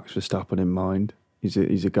with Max Verstappen in mind. He's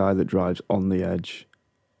a guy that drives on the edge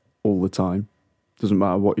all the time. Doesn't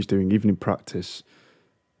matter what he's doing, even in practice.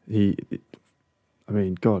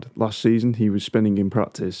 Last season he was spinning in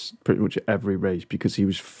practice pretty much every race because he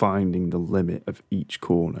was finding the limit of each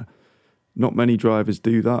corner. Not many drivers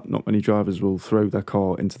do that. Not many drivers will throw their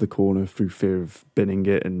car into the corner through fear of binning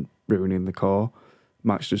it and ruining the car.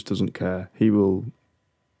 Max just doesn't care. He will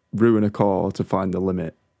ruin a car to find the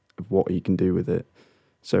limit of what he can do with it.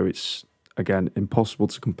 So it's, again, impossible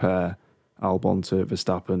to compare Albon to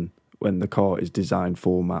Verstappen when the car is designed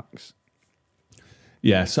for Max.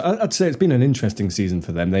 Yeah, so I'd say it's been an interesting season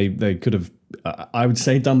for them. They could have, I would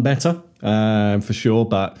say, done better, for sure,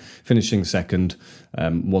 but finishing second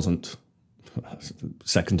wasn't...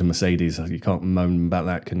 second to Mercedes. You can't moan about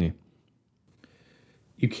that, can you?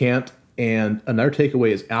 You can't. And another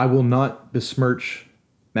takeaway is I will not besmirch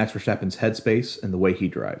Max Verstappen's headspace and the way he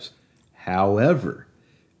drives. However,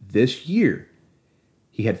 this year,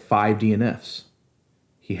 he had 5 DNFs.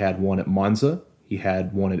 He had one at Monza. He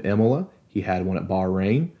had one at Imola. He had one at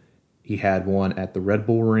Bahrain. He had one at the Red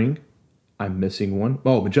Bull Ring. I'm missing one.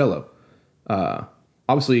 Oh, Mugello.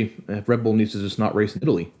 Obviously, if Red Bull needs to just not race in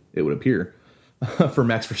Italy, it would appear, for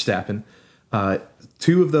Max Verstappen.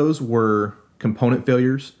 2 of those were component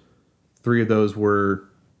failures. 3 of those were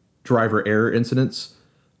driver error incidents.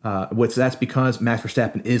 That's because Max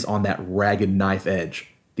Verstappen is on that ragged knife edge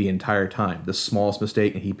the entire time. The smallest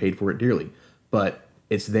mistake, and he paid for it dearly. But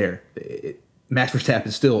it's there. Max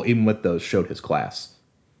Verstappen still, even with those, showed his class.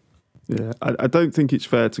 Yeah, I don't think it's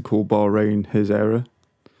fair to call Bahrain his error.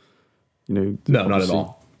 No, not at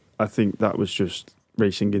all. I think that was just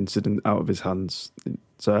racing incident out of his hands.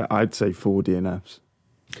 So I'd say 4 DNFs.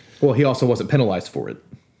 Well, he also wasn't penalized for it.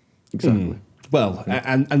 Exactly. Well,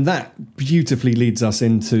 and that beautifully leads us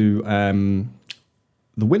into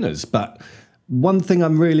the winners. But one thing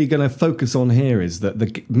I'm really going to focus on here is that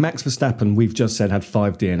the Max Verstappen, we've just said, had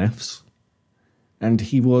 5 DNFs. And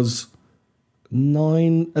he was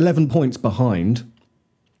 11 points behind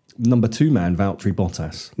number 2 man, Valtteri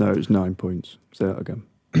Bottas. No, it was 9 points. Say that again.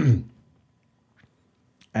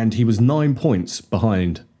 And he was 9 points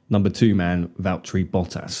behind number 2 man, Valtteri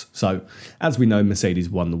Bottas. So, as we know, Mercedes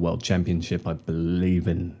won the World Championship, I believe,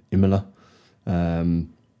 in Imola.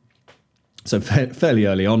 So fairly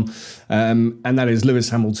early on. And that is Lewis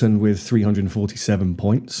Hamilton with 347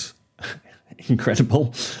 points.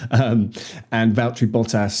 Incredible. And Valtteri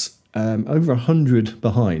Bottas over 100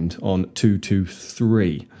 behind on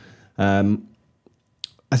 223. I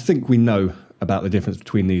think we know about the difference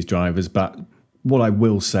between these drivers, but what I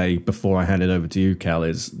will say before I hand it over to you, Cal,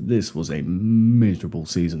 is this was a miserable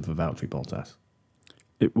season for Valtteri Bottas.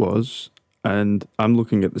 It was. And I'm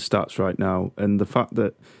looking at the stats right now, and the fact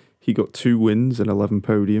that he got 2 wins and 11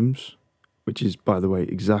 podiums, which is, by the way,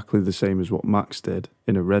 exactly the same as what Max did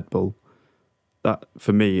in a Red Bull. That,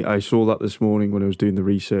 for me, I saw that this morning when I was doing the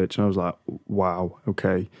research, and I was like, wow,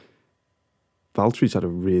 okay. Valtteri's had a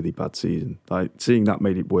really bad season. Like, seeing that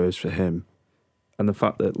made it worse for him. And the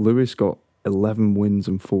fact that Lewis got 11 wins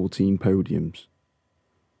and 14 podiums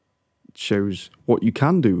shows what you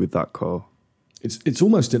can do with that car. It's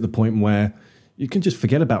almost at the point where you can just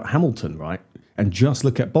forget about Hamilton, right? And just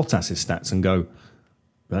look at Bottas's stats and go,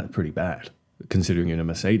 that's pretty bad, considering you're in a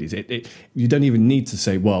Mercedes. You don't even need to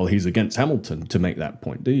say, well, he's against Hamilton to make that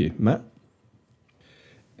point, do you, Matt?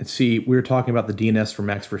 And see, we were talking about the DNFs for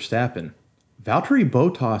Max Verstappen. Valtteri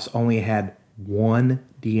Bottas only had 1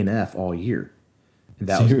 DNF all year. And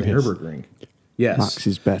that was the Nürburgring. Yes. Max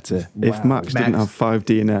is better. Wow. If Max didn't have 5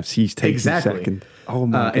 DNFs, he's taking second. Oh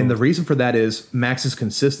my God. And the reason for that is Max's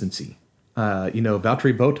consistency.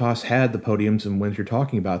 Valtteri Bottas had the podiums and wins you're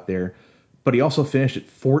talking about there, but he also finished at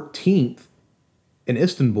 14th in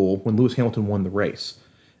Istanbul when Lewis Hamilton won the race.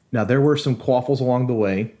 Now, there were some quaffles along the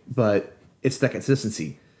way, but it's that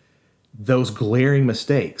consistency. Those glaring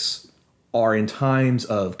mistakes are in times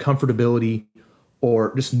of comfortability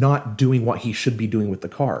or just not doing what he should be doing with the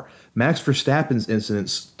car. Max Verstappen's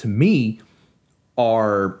incidents, to me,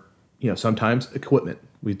 are, sometimes equipment.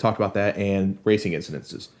 We talked about that, and racing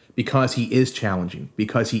incidences. Because he is challenging,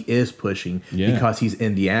 because he is pushing, because he's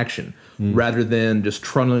in the action, rather than just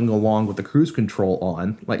trundling along with the cruise control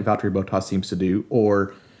on, like Valtteri Bottas seems to do,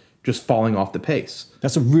 or just falling off the pace.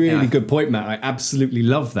 That's a really good point, Matt. I absolutely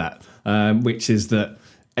love that, which is that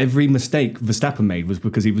every mistake Verstappen made was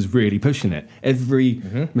because he was really pushing it. Every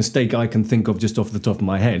mistake I can think of just off the top of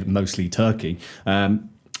my head, mostly Turkey,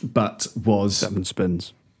 but was 7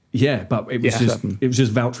 spins. Yeah, but it was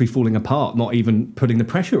just Valtteri falling apart, not even putting the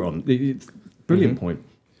pressure on. Brilliant point.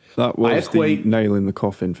 That was the nail in the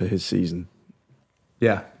coffin for his season.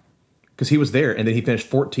 Yeah, because he was there, and then he finished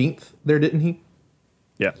 14th there, didn't he?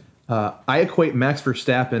 Yeah. I equate Max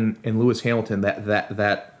Verstappen and Lewis Hamilton,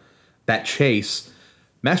 that chase.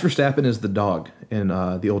 Max Verstappen is the dog in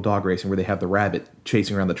the old dog racing where they have the rabbit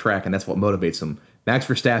chasing around the track, and that's what motivates him. Max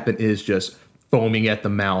Verstappen is just foaming at the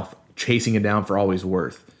mouth, chasing it down for all he's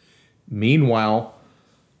worth. Meanwhile,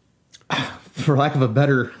 for lack of a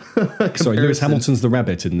better sorry, Lewis Hamilton's the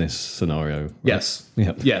rabbit in this scenario. Right? Yes.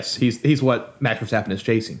 Yep. Yes, he's what Max Verstappen is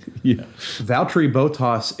chasing. Yeah. Valtteri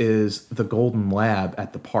Bottas is the golden lab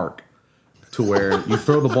at the park, to where you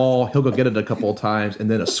throw the ball, he'll go get it a couple of times,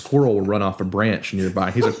 and then a squirrel will run off a branch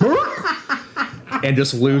nearby. He's like, and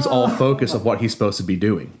just lose all focus of what he's supposed to be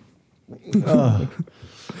doing. Oh,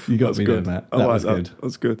 you got me there, Matt. That was good.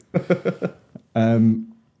 That's good.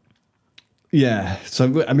 Yeah.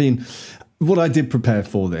 So, I mean, what I did prepare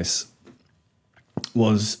for this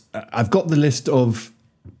was I've got the list of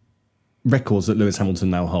records that Lewis Hamilton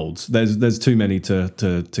now holds. There's too many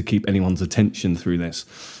to keep anyone's attention through this.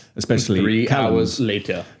 especially 3 Callum, hours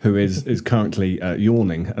later. who is currently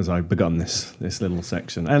yawning as I've begun this little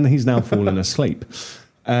section, and he's now fallen asleep.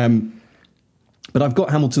 But I've got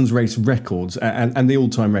Hamilton's race records and the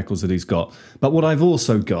all-time records that he's got. But what I've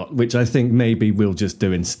also got, which I think maybe we'll just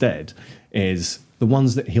do instead, is the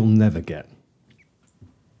ones that he'll never get.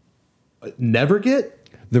 Never get?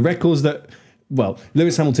 The records that, well,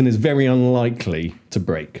 Lewis Hamilton is very unlikely to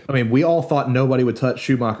break. I mean, we all thought nobody would touch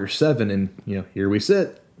Schumacher's 7, and, here we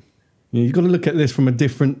sit. You've got to look at this from a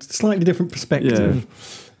slightly different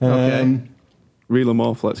perspective. Yeah. Okay. Reel them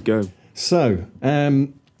off, let's go. So,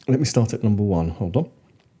 let me start at number 1. Hold on.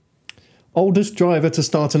 Oldest driver to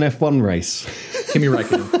start an F1 race. Kimi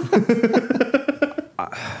Räikkönen.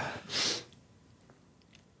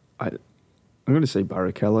 I'm going to say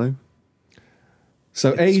Barrichello. So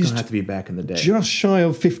It's going aged to have to be back in the day. just shy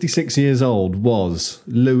of 56 years old was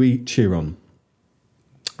Louis Chiron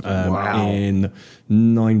Wow. in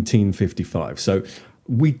 1955. So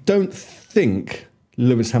we don't think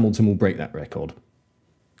Lewis Hamilton will break that record.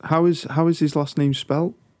 How is his last name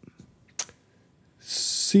spelled?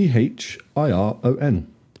 Chiron.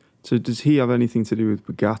 So does he have anything to do with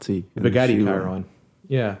Bugatti? Bugatti Chiron? Chiron.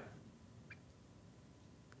 Yeah.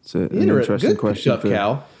 It's an interesting Good question. Up,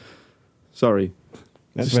 Cal. Sorry.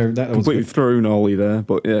 That was Completely good. thrown Ollie there,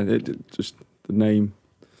 but yeah, just the name.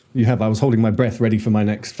 You have. I was holding my breath ready for my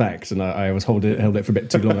next fact, and I was held it for a bit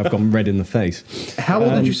too long. I've gone red in the face. How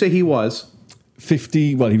old did you say he was?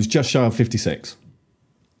 50. Well, he was just shy of 56.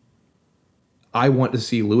 I want to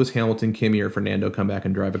see Lewis Hamilton, Kimi, or Fernando come back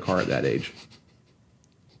and drive a car at that age.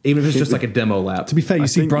 Even if it's just like a demo lap. To be fair, you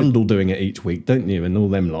see think Brundle doing it each week, don't you? And all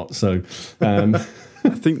them lot. So, I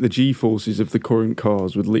think the G-forces of the current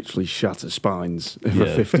cars would literally shatter spines of a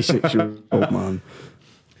 56-year-old man.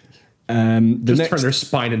 Just turn their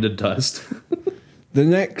spine into dust. The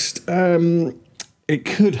next, it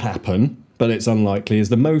could happen, but it's unlikely, is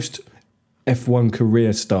the most F1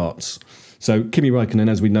 career starts. So Kimi Räikkönen,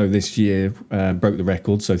 as we know this year, broke the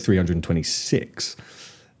record, so 326.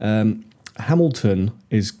 Hamilton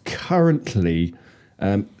is currently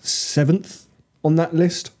 7th on that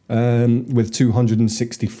list with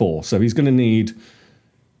 264. So he's going to need,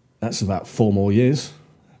 that's about 4 more years.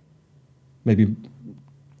 Maybe.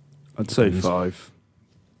 I'd say 5.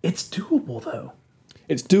 It's doable, though.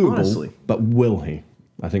 It's doable, Honestly. but will he?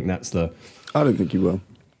 I think that's the... I don't think he will.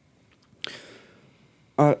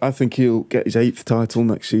 I think he'll get his 8th title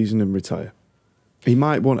next season and retire. He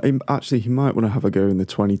might want to have a go in the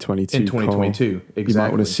 2022 In 2022, car. He might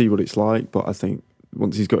exactly. want to see what it's like, but I think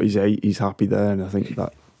once he's got his 8, he's happy there, and I think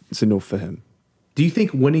that's enough for him. Do you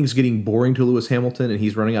think winning's getting boring to Lewis Hamilton and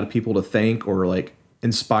he's running out of people to thank or like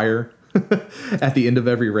inspire at the end of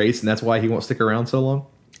every race, and that's why he won't stick around so long?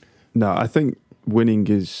 No, I think winning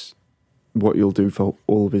is what he'll do for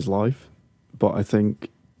all of his life, but I think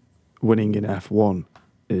winning in F1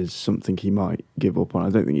 is something he might give up on. I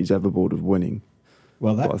don't think he's ever bored of winning.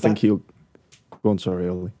 Well, But I think he'll... Go on, sorry,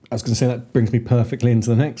 Ollie. I was going to say that brings me perfectly into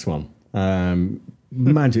the next one.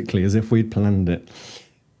 Magically, as if we'd planned it.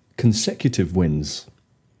 Consecutive wins.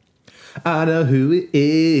 I know who it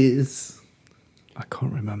is. I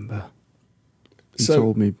can't remember. He So,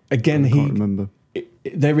 told me. again, I can't remember.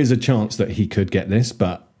 There is a chance that he could get this,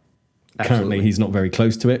 but currently Absolutely. he's not very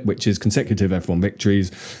close to it, which is consecutive F1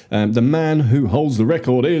 victories. The man who holds the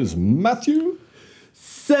record is Matthew.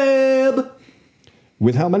 Seb.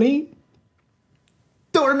 With how many?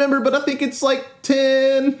 Don't remember, but I think it's like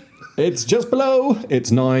 10. It's just below. It's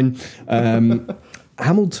 9.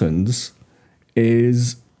 Hamilton's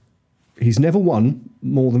is... He's never won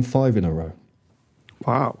more than 5 in a row.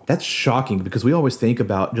 Wow. That's shocking because we always think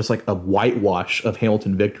about just like a whitewash of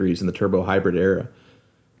Hamilton victories in the turbo hybrid era.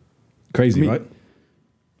 Crazy, right?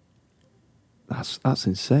 That's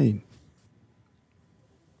insane.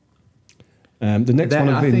 The next That,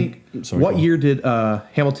 one I think. Sorry, What go on. year did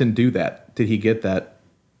Hamilton do that? Did he get that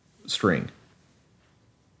string?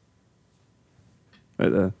 Right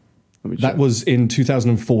there. Let me That check. was in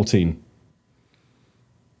 2014.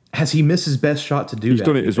 Has he missed his best shot to do He's that?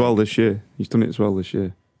 done it as well this year. He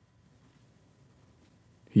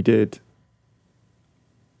did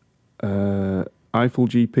Eiffel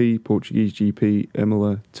GP, Portuguese GP,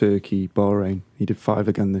 Imola, Turkey, Bahrain. He did 5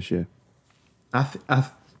 again this year. If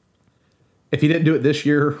he didn't do it this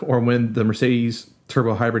year or when the Mercedes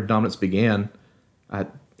turbo hybrid dominance began, I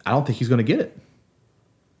don't think he's going to get it.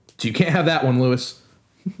 So you can't have that one, Lewis.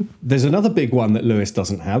 There's another big one that Lewis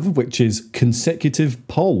doesn't have, which is consecutive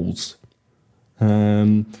poles.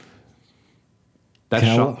 That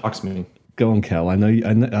Cal- shocks me. Go on, Kel. I know.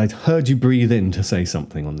 I'd heard you breathe in to say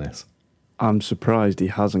something on this. I'm surprised he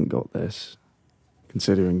hasn't got this.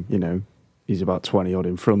 considering, he's about 20 odd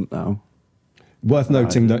in front now. Worth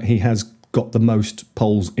noting that he has got the most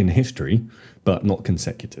poles in history, but not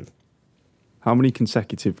consecutive. How many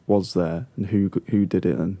consecutive was there, and who did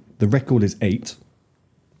it then? The record is 8.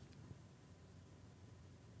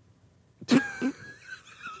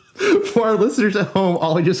 For our listeners at home,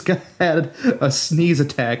 Ollie just had a sneeze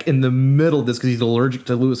attack in the middle of this because he's allergic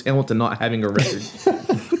to Lewis Hamilton not having a record.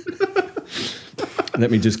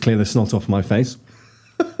 Let me just clear the snot off my face.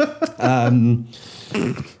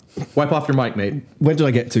 Wipe off your mic, mate. Where did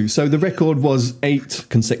I get to? So the record was 8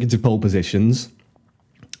 consecutive pole positions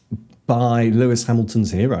by Lewis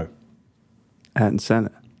Hamilton's hero. Ayrton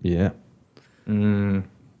Senna. Yeah.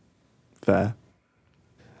 Fair.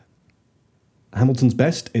 Hamilton's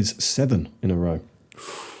best is 7 in a row.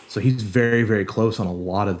 So he's very, very close on a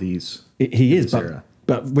lot of these. He is,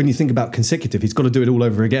 but when you think about consecutive, he's got to do it all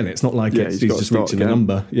over again. It's not like he's just reaching a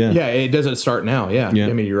number. Yeah, yeah, it doesn't start now. Yeah.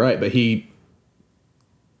 I mean, you're right, but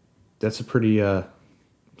that's a pretty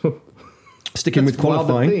sticking with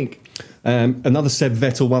qualifying. Another Seb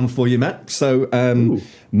Vettel one for you, Matt. So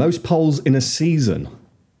most poles in a season.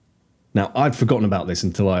 Now, I'd forgotten about this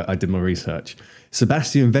until I did my research.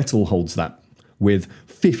 Sebastian Vettel holds that with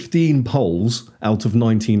 15 poles out of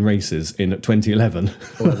 19 races in 2011.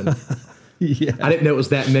 11. Yeah. I didn't know it was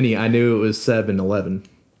that many. I knew it was 7, 11.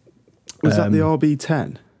 Was that the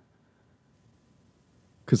RB10?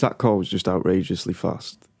 Because that car was just outrageously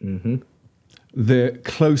fast. Mm-hmm. The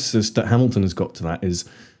closest that Hamilton has got to that is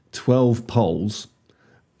 12 poles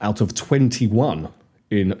out of 21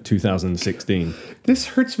 in 2016. This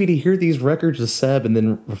hurts me to hear these records of Seb and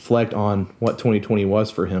then reflect on what 2020 was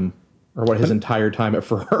for him, or what his entire time at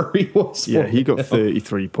Ferrari was. Yeah, he got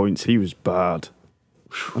 33 points. He was bad.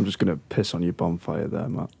 I'm just going to piss on your bonfire there,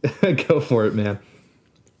 Matt. Go for it, man.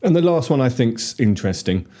 And the last one I think's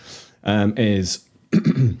interesting is,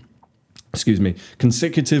 excuse me,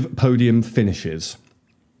 consecutive podium finishes.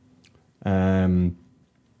 I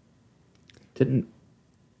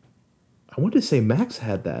wanted to say Max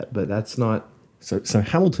had that, but that's not. So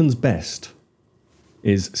Hamilton's best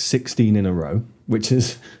is 16 in a row, which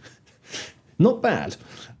is not bad.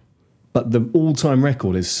 But the all-time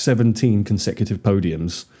record is 17 consecutive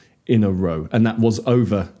podiums in a row. And that was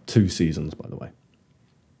over 2 seasons, by the way.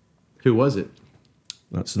 Who was it?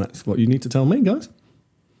 That's what you need to tell me, guys.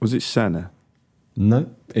 Was it Senna?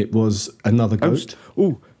 No, it was another GOAT.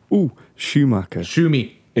 Schumacher.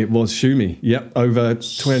 Schumi. It was Schumi. Yep, over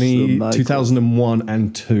 2001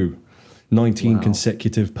 and 2. 19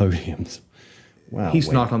 consecutive podiums. Wow.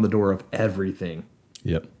 He's knocked on the door of everything.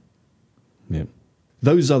 Yep.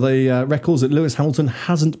 Those are the records that Lewis Hamilton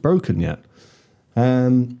hasn't broken yet.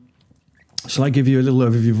 Shall I give you a little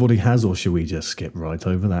overview of what he has, or should we just skip right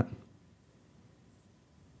over that?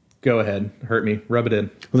 Go ahead. Hurt me. Rub it in.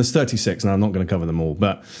 Well, there's 36, and I'm not going to cover them all,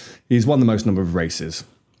 but he's won the most number of races,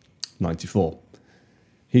 94.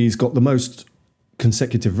 He's got the most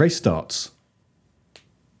consecutive race starts.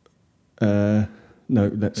 No,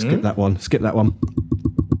 let's skip that one. Skip that one.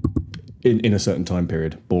 In a certain time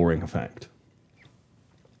period. Boring fact.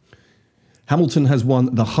 Hamilton has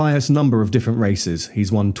won the highest number of different races.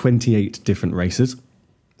 He's won 28 different races.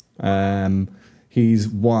 He's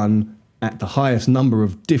won at the highest number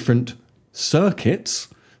of different circuits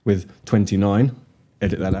with 29.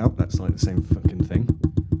 Edit that out. That's like the same fucking thing.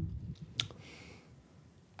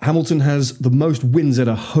 Hamilton has the most wins at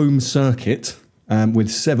a home circuit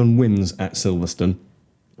with 7 wins at Silverstone.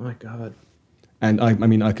 Oh my God. And I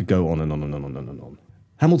mean, I could go on and on and on and on and on.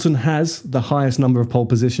 Hamilton has the highest number of pole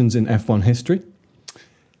positions in F1 history.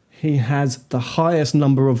 He has the highest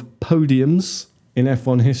number of podiums in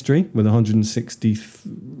F1 history with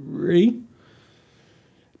 163.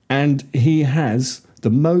 And he has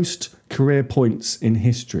the most career points in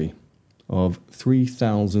history of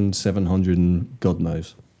 3,700 and God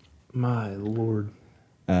knows. My Lord.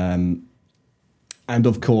 And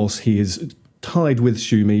of course, he is tied with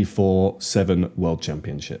Schumi for 7 world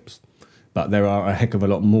championships. But there are a heck of a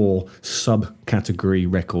lot more subcategory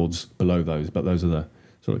records below those. But those are the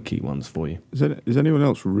sort of key ones for you. Is anyone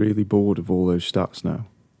else really bored of all those stats now?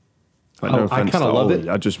 Like, no I offense kind to of love Ollie, it.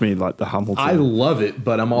 I just mean like the Hamilton. I love it,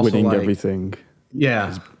 but I'm also winning like, everything.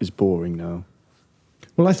 Yeah. Is boring now.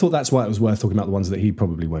 Well, I thought that's why it was worth talking about the ones that he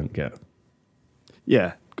probably won't get.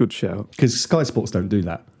 Yeah, good shout. Because Sky Sports don't do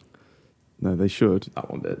that. No, they should. That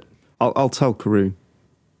one did. I'll tell Karun.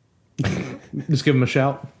 Just give him a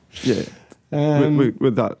shout. Yeah.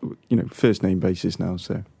 With that, first name basis now,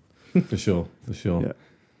 so. For sure. Yeah.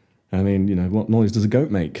 I mean, what noise does a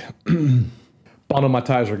goat make? Bottom of my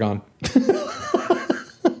tires are gone.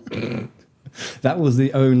 That was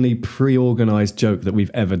the only pre-organised joke that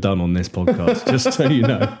we've ever done on this podcast, just so you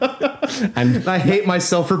know. And I hate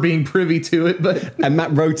myself for being privy to it, but and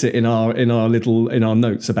Matt wrote it in our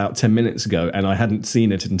notes about 10 minutes ago, and I hadn't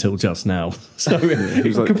seen it until just now. So He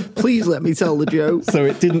was like, please let me tell the joke. so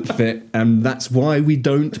it didn't fit, and that's why we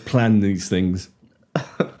don't plan these things.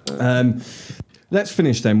 Let's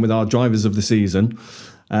finish then with our drivers of the season.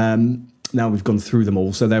 Now we've gone through them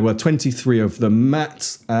all. So there were 23 of them.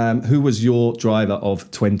 Matt, who was your driver of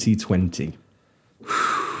 2020?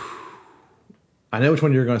 I know which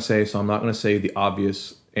one you're going to say, so I'm not going to say the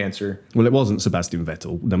obvious answer. Well, it wasn't Sebastian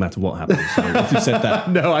Vettel, no matter what happened. So if you said that,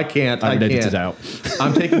 No, I can't. I I would edit can't. it out.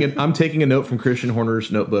 I'm taking a note from Christian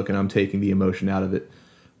Horner's notebook, and I'm taking the emotion out of it.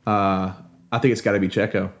 I think it's got to be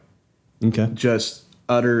Checo. Okay. Just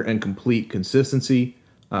utter and complete consistency.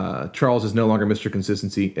 Charles is no longer Mr.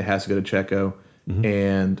 Consistency. It has to go to Checo.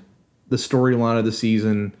 And the storyline of the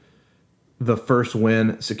season, the first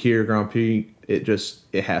win, Sakir Grand Prix, it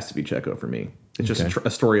has to be Checo for me. It's just a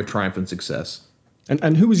story of triumph and success.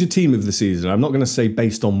 And who was your team of the season? I'm not going to say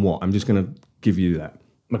based on what. I'm just going to give you that.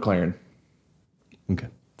 McLaren. Okay,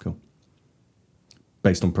 cool.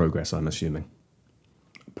 Based on progress, I'm assuming.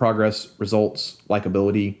 Progress, results,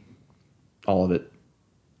 likability, all of it.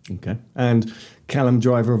 Okay. And Callum,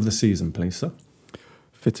 driver of the season, please, sir.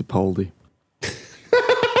 Fittipaldi.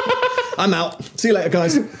 I'm out. See you later,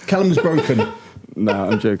 guys. Callum's broken. No,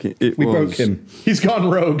 I'm joking. We broke him. He's gone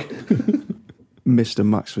rogue. Mr.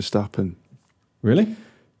 Max Verstappen. Really?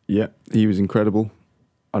 Yeah, he was incredible.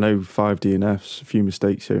 I know 5 DNFs, a few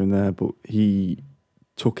mistakes here and there, but he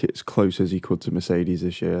took it as close as he could to Mercedes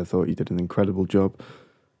this year. I thought he did an incredible job.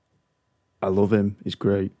 I love him. He's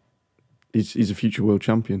great. He's a future world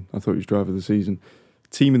champion. I thought he was driver of the season.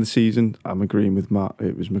 Team of the season, I'm agreeing with Matt.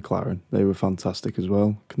 It was McLaren. They were fantastic as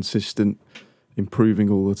well. Consistent, improving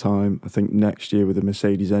all the time. I think next year with the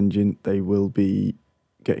Mercedes engine, they will be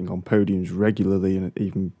getting on podiums regularly and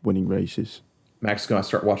even winning races. Max is going to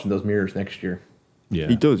start watching those mirrors next year. Yeah.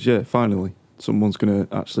 He does, yeah, finally. Someone's going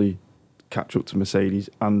to actually catch up to Mercedes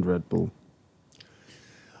and Red Bull.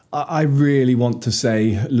 I really want to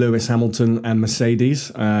say Lewis Hamilton and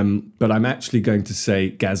Mercedes, but I'm actually going to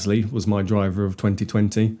say Gasly was my driver of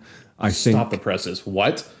 2020. Stop the presses.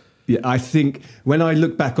 What? Yeah, I think when I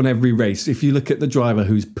look back on every race, if you look at the driver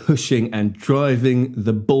who's pushing and driving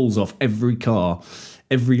the balls off every car,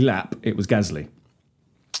 every lap, it was Gasly.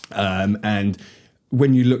 And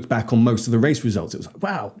when you looked back on most of the race results, it was like,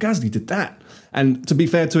 wow, Gasly did that. And to be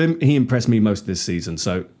fair to him, he impressed me most this season.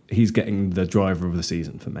 So he's getting the driver of the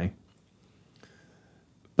season for me.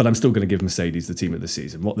 But I'm still going to give Mercedes the team of the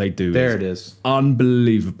season. What they do It is.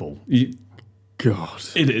 Unbelievable. God.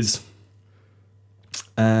 It is.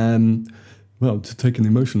 Well, to taking the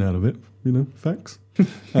emotion out of it, facts.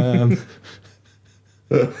 To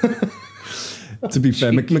be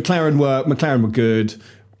fair, McLaren were good.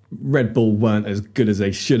 Red Bull weren't as good as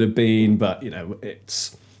they should have been, but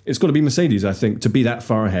it's got to be Mercedes. I think to be that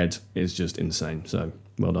far ahead is just insane. So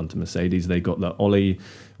well done to Mercedes. They got the Ollie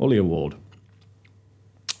Award.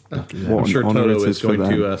 I'm sure Toto is going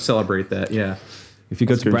to celebrate that. Yeah. If you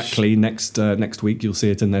go to Brackley next week, you'll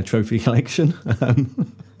see it in their trophy collection.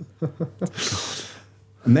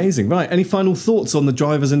 Amazing. Right. Any final thoughts on the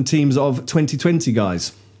drivers and teams of 2020,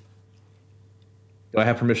 guys? Do I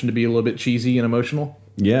have permission to be a little bit cheesy and emotional?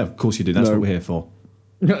 Yeah, of course you do. That's No. what we're here for.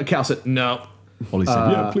 Cal said no. Ollie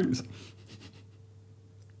said, yeah, please.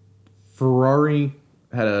 Ferrari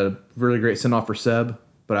had a really great send-off for Seb,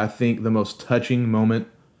 but I think the most touching moment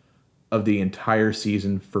of the entire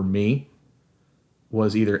season for me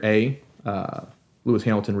was either Lewis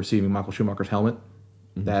Hamilton receiving Michael Schumacher's helmet.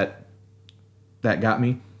 Mm-hmm. That got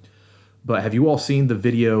me. But have you all seen the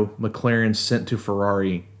video McLaren sent to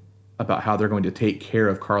Ferrari about how they're going to take care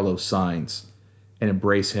of Carlos Sainz and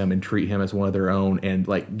embrace him and treat him as one of their own and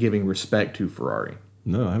giving respect to Ferrari?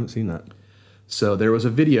 No, I haven't seen that. So there was a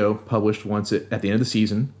video published once at the end of the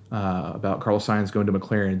season about Carlos Sainz going to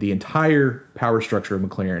McLaren. The entire power structure of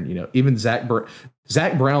McLaren, even Zach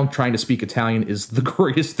Brown trying to speak Italian is the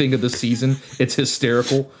greatest thing of the season. It's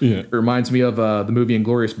hysterical. Yeah. It reminds me of the movie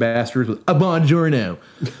Inglourious Basterds with a buongiorno.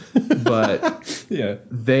 But Yeah.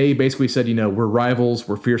 they basically said, we're rivals,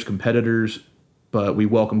 we're fierce competitors, but we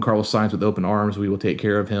welcome Carlos Sainz with open arms. We will take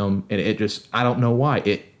care of him. And it just, I don't know why,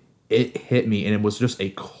 it hit me, and it was just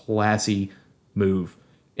a classy move,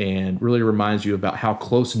 and really reminds you about how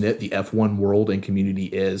close knit the F1 world and community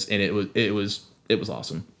is, and it was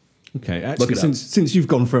awesome. Okay, actually, since you've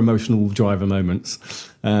gone for emotional driver moments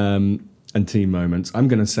and team moments, I'm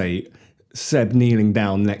going to say Seb kneeling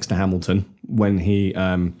down next to Hamilton when he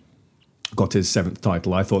got his 7th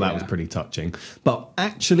title. I thought that was pretty touching. But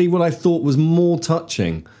actually, what I thought was more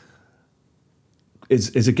touching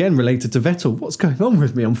is again related to Vettel. What's going on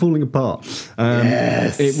with me? I'm falling apart.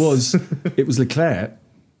 Yes. It was Leclerc.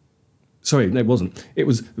 Sorry, no, it wasn't. It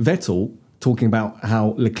was Vettel talking about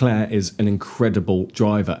how Leclerc is an incredible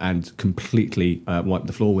driver and completely wiped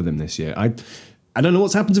the floor with him this year. I don't know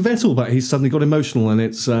what's happened to Vettel, but he's suddenly got emotional, and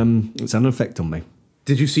it's had an effect on me.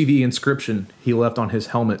 Did you see the inscription he left on his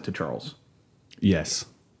helmet to Charles? Yes.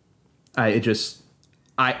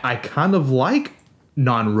 I kind of like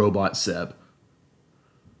non-robot Seb.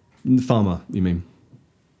 Farmer, you mean?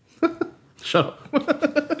 Shut up.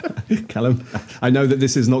 Callum, I know that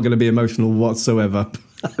this is not going to be emotional whatsoever.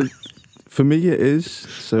 For me, it is.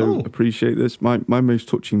 So appreciate this. My most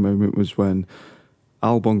touching moment was when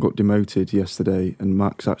Albon got demoted yesterday, and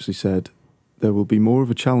Max actually said, "There will be more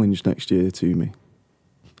of a challenge next year to me."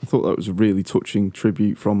 I thought that was a really touching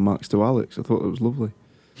tribute from Max to Alex. I thought that was lovely.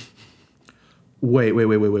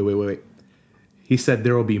 Wait. He said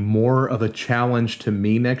there will be more of a challenge to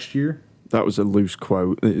me next year. That was a loose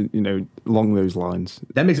quote, along those lines.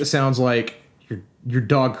 That makes it sound like you're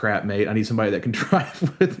dog crap, mate. I need somebody that can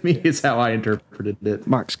drive with me. Is how I interpreted it.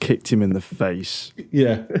 Max kicked him in the face.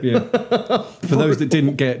 Yeah. For those that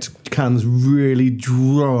didn't get Cam's really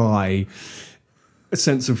dry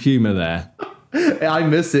sense of humour there. I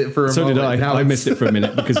missed it for a so moment. So did I. I missed it for a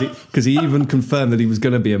minute because he even confirmed that he was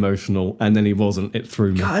going to be emotional, and then he wasn't. It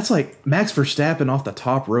threw me. God, it's like Max Verstappen off the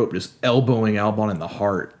top rope, just elbowing Albon in the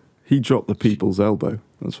heart. He dropped the people's elbow.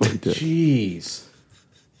 That's what he did. Jeez.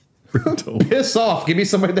 Brutal. Piss off. Give me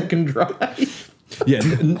somebody that can drive. Yeah,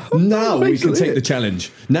 now we can take the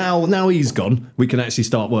challenge. Now he's gone, we can actually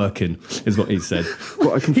start working, is what he said.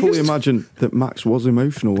 But I can fully imagine that Max was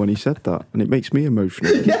emotional when he said that, and it makes me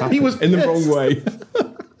emotional. Yeah, he was in the wrong way.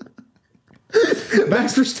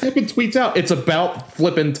 Max Verstappen tweets out, "It's about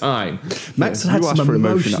flipping time." Max had some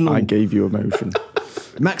emotional... I gave you emotion.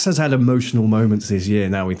 Max has had emotional moments this year,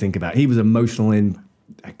 now we think about it. He was emotional in...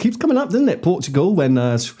 It keeps coming up, doesn't it? Portugal, when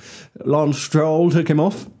Lance Stroll took him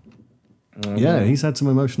off. Yeah, he's had some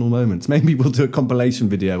emotional moments. Maybe we'll do a compilation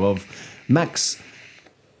video of Matt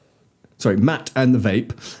and the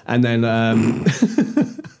vape, and then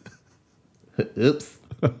oops.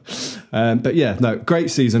 But yeah, no, great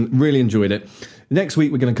season, really enjoyed it. Next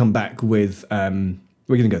week we're going to come back with we're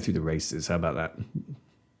going to go through the races. How about that?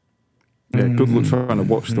 Yeah, good luck trying to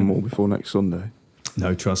watch them all before next Sunday.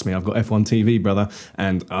 No, trust me, I've got F1 TV, brother,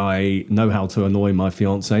 and I know how to annoy my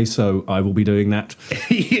fiancée, so I will be doing that.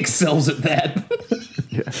 He excels at that.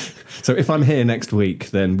 Yeah. So if I'm here next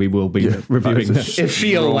week, then we will be reviewing this. If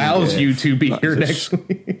she allows you to be here next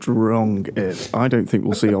week. Strong if. I don't think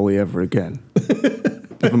we'll see Ollie ever again.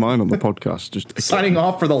 Never mind on the podcast. Just signing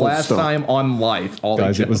off for the last time on live.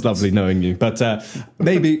 Guys, it was lovely knowing you. But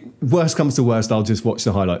maybe worst comes to worst, I'll just watch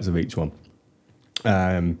the highlights of each one.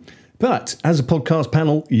 But as a podcast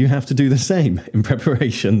panel, you have to do the same in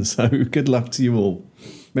preparation. So good luck to you all.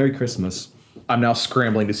 Merry Christmas. I'm now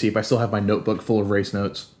scrambling to see if I still have my notebook full of race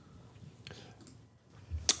notes.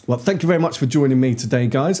 Well, thank you very much for joining me today,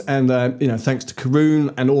 guys. And, thanks to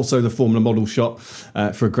Karun and also the Formula Model Shop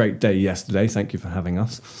for a great day yesterday. Thank you for having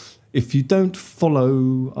us. If you don't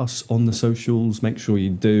follow us on the socials, make sure you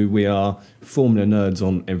do. We are Formula Nerds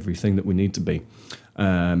on everything that we need to be.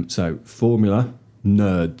 So, Formula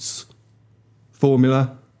Nerds.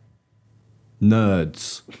 Formula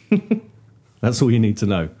Nerds. That's all you need to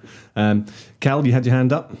know. Cal, you had your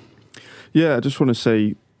hand up? Yeah, I just want to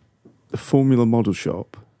say the Formula Model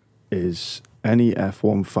Shop is any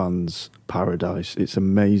F1 fan's paradise. It's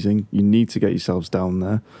amazing. You need to get yourselves down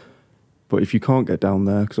there. But if you can't get down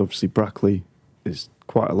there, because obviously Brackley is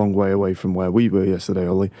quite a long way away from where we were yesterday,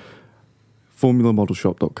 Ollie,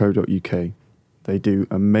 formulamodelshop.co.uk. They do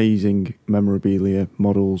amazing memorabilia,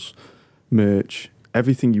 models, merch,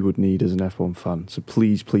 everything you would need as an F1 fan. So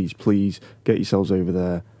please, please, please get yourselves over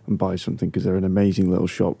there and buy something, because they're an amazing little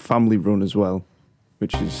shop. Family run as well,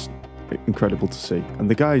 which is incredible to see. And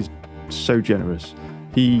the guy's so generous.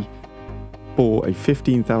 He bought a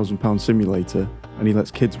 £15,000 simulator and he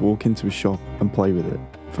lets kids walk into his shop and play with it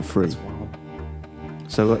for free.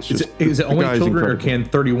 So that's just... Is it only children, or can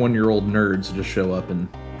 31-year-old nerds just show up and...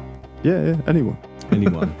 Yeah, anyone.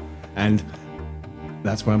 Anyone. And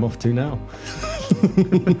that's where I'm off to now.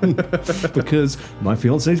 Because my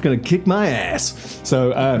fiancé is going to kick my ass.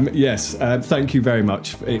 So yes, thank you very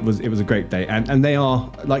much. It was a great day, and they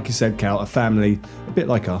are, like you said, Cal, a family, a bit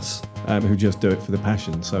like us, who just do it for the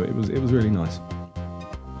passion. So it was really nice.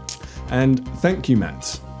 And thank you,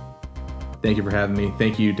 Matt. Thank you for having me.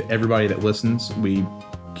 Thank you to everybody that listens. We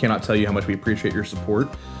cannot tell you how much we appreciate your support.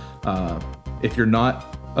 If you're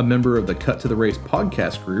not a member of the Cut to the Race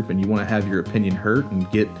podcast group and you want to have your opinion heard and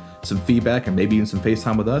get some feedback and maybe even some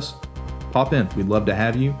FaceTime with us, pop in. We'd love to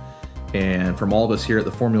have you. And from all of us here at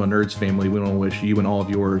the Formula Nerds family, we want to wish you and all of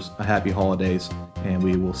yours a happy holidays, and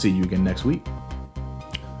we will see you again next week.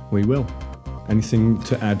 We will. Anything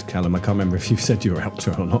to add, Callum? I can't remember if you said you were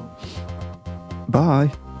outro or not.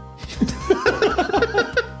 Bye.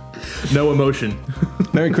 No emotion.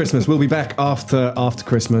 Merry Christmas. We'll be back after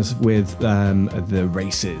Christmas with the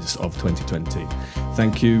races of 2020.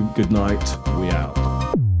 Thank you. Good night. We out.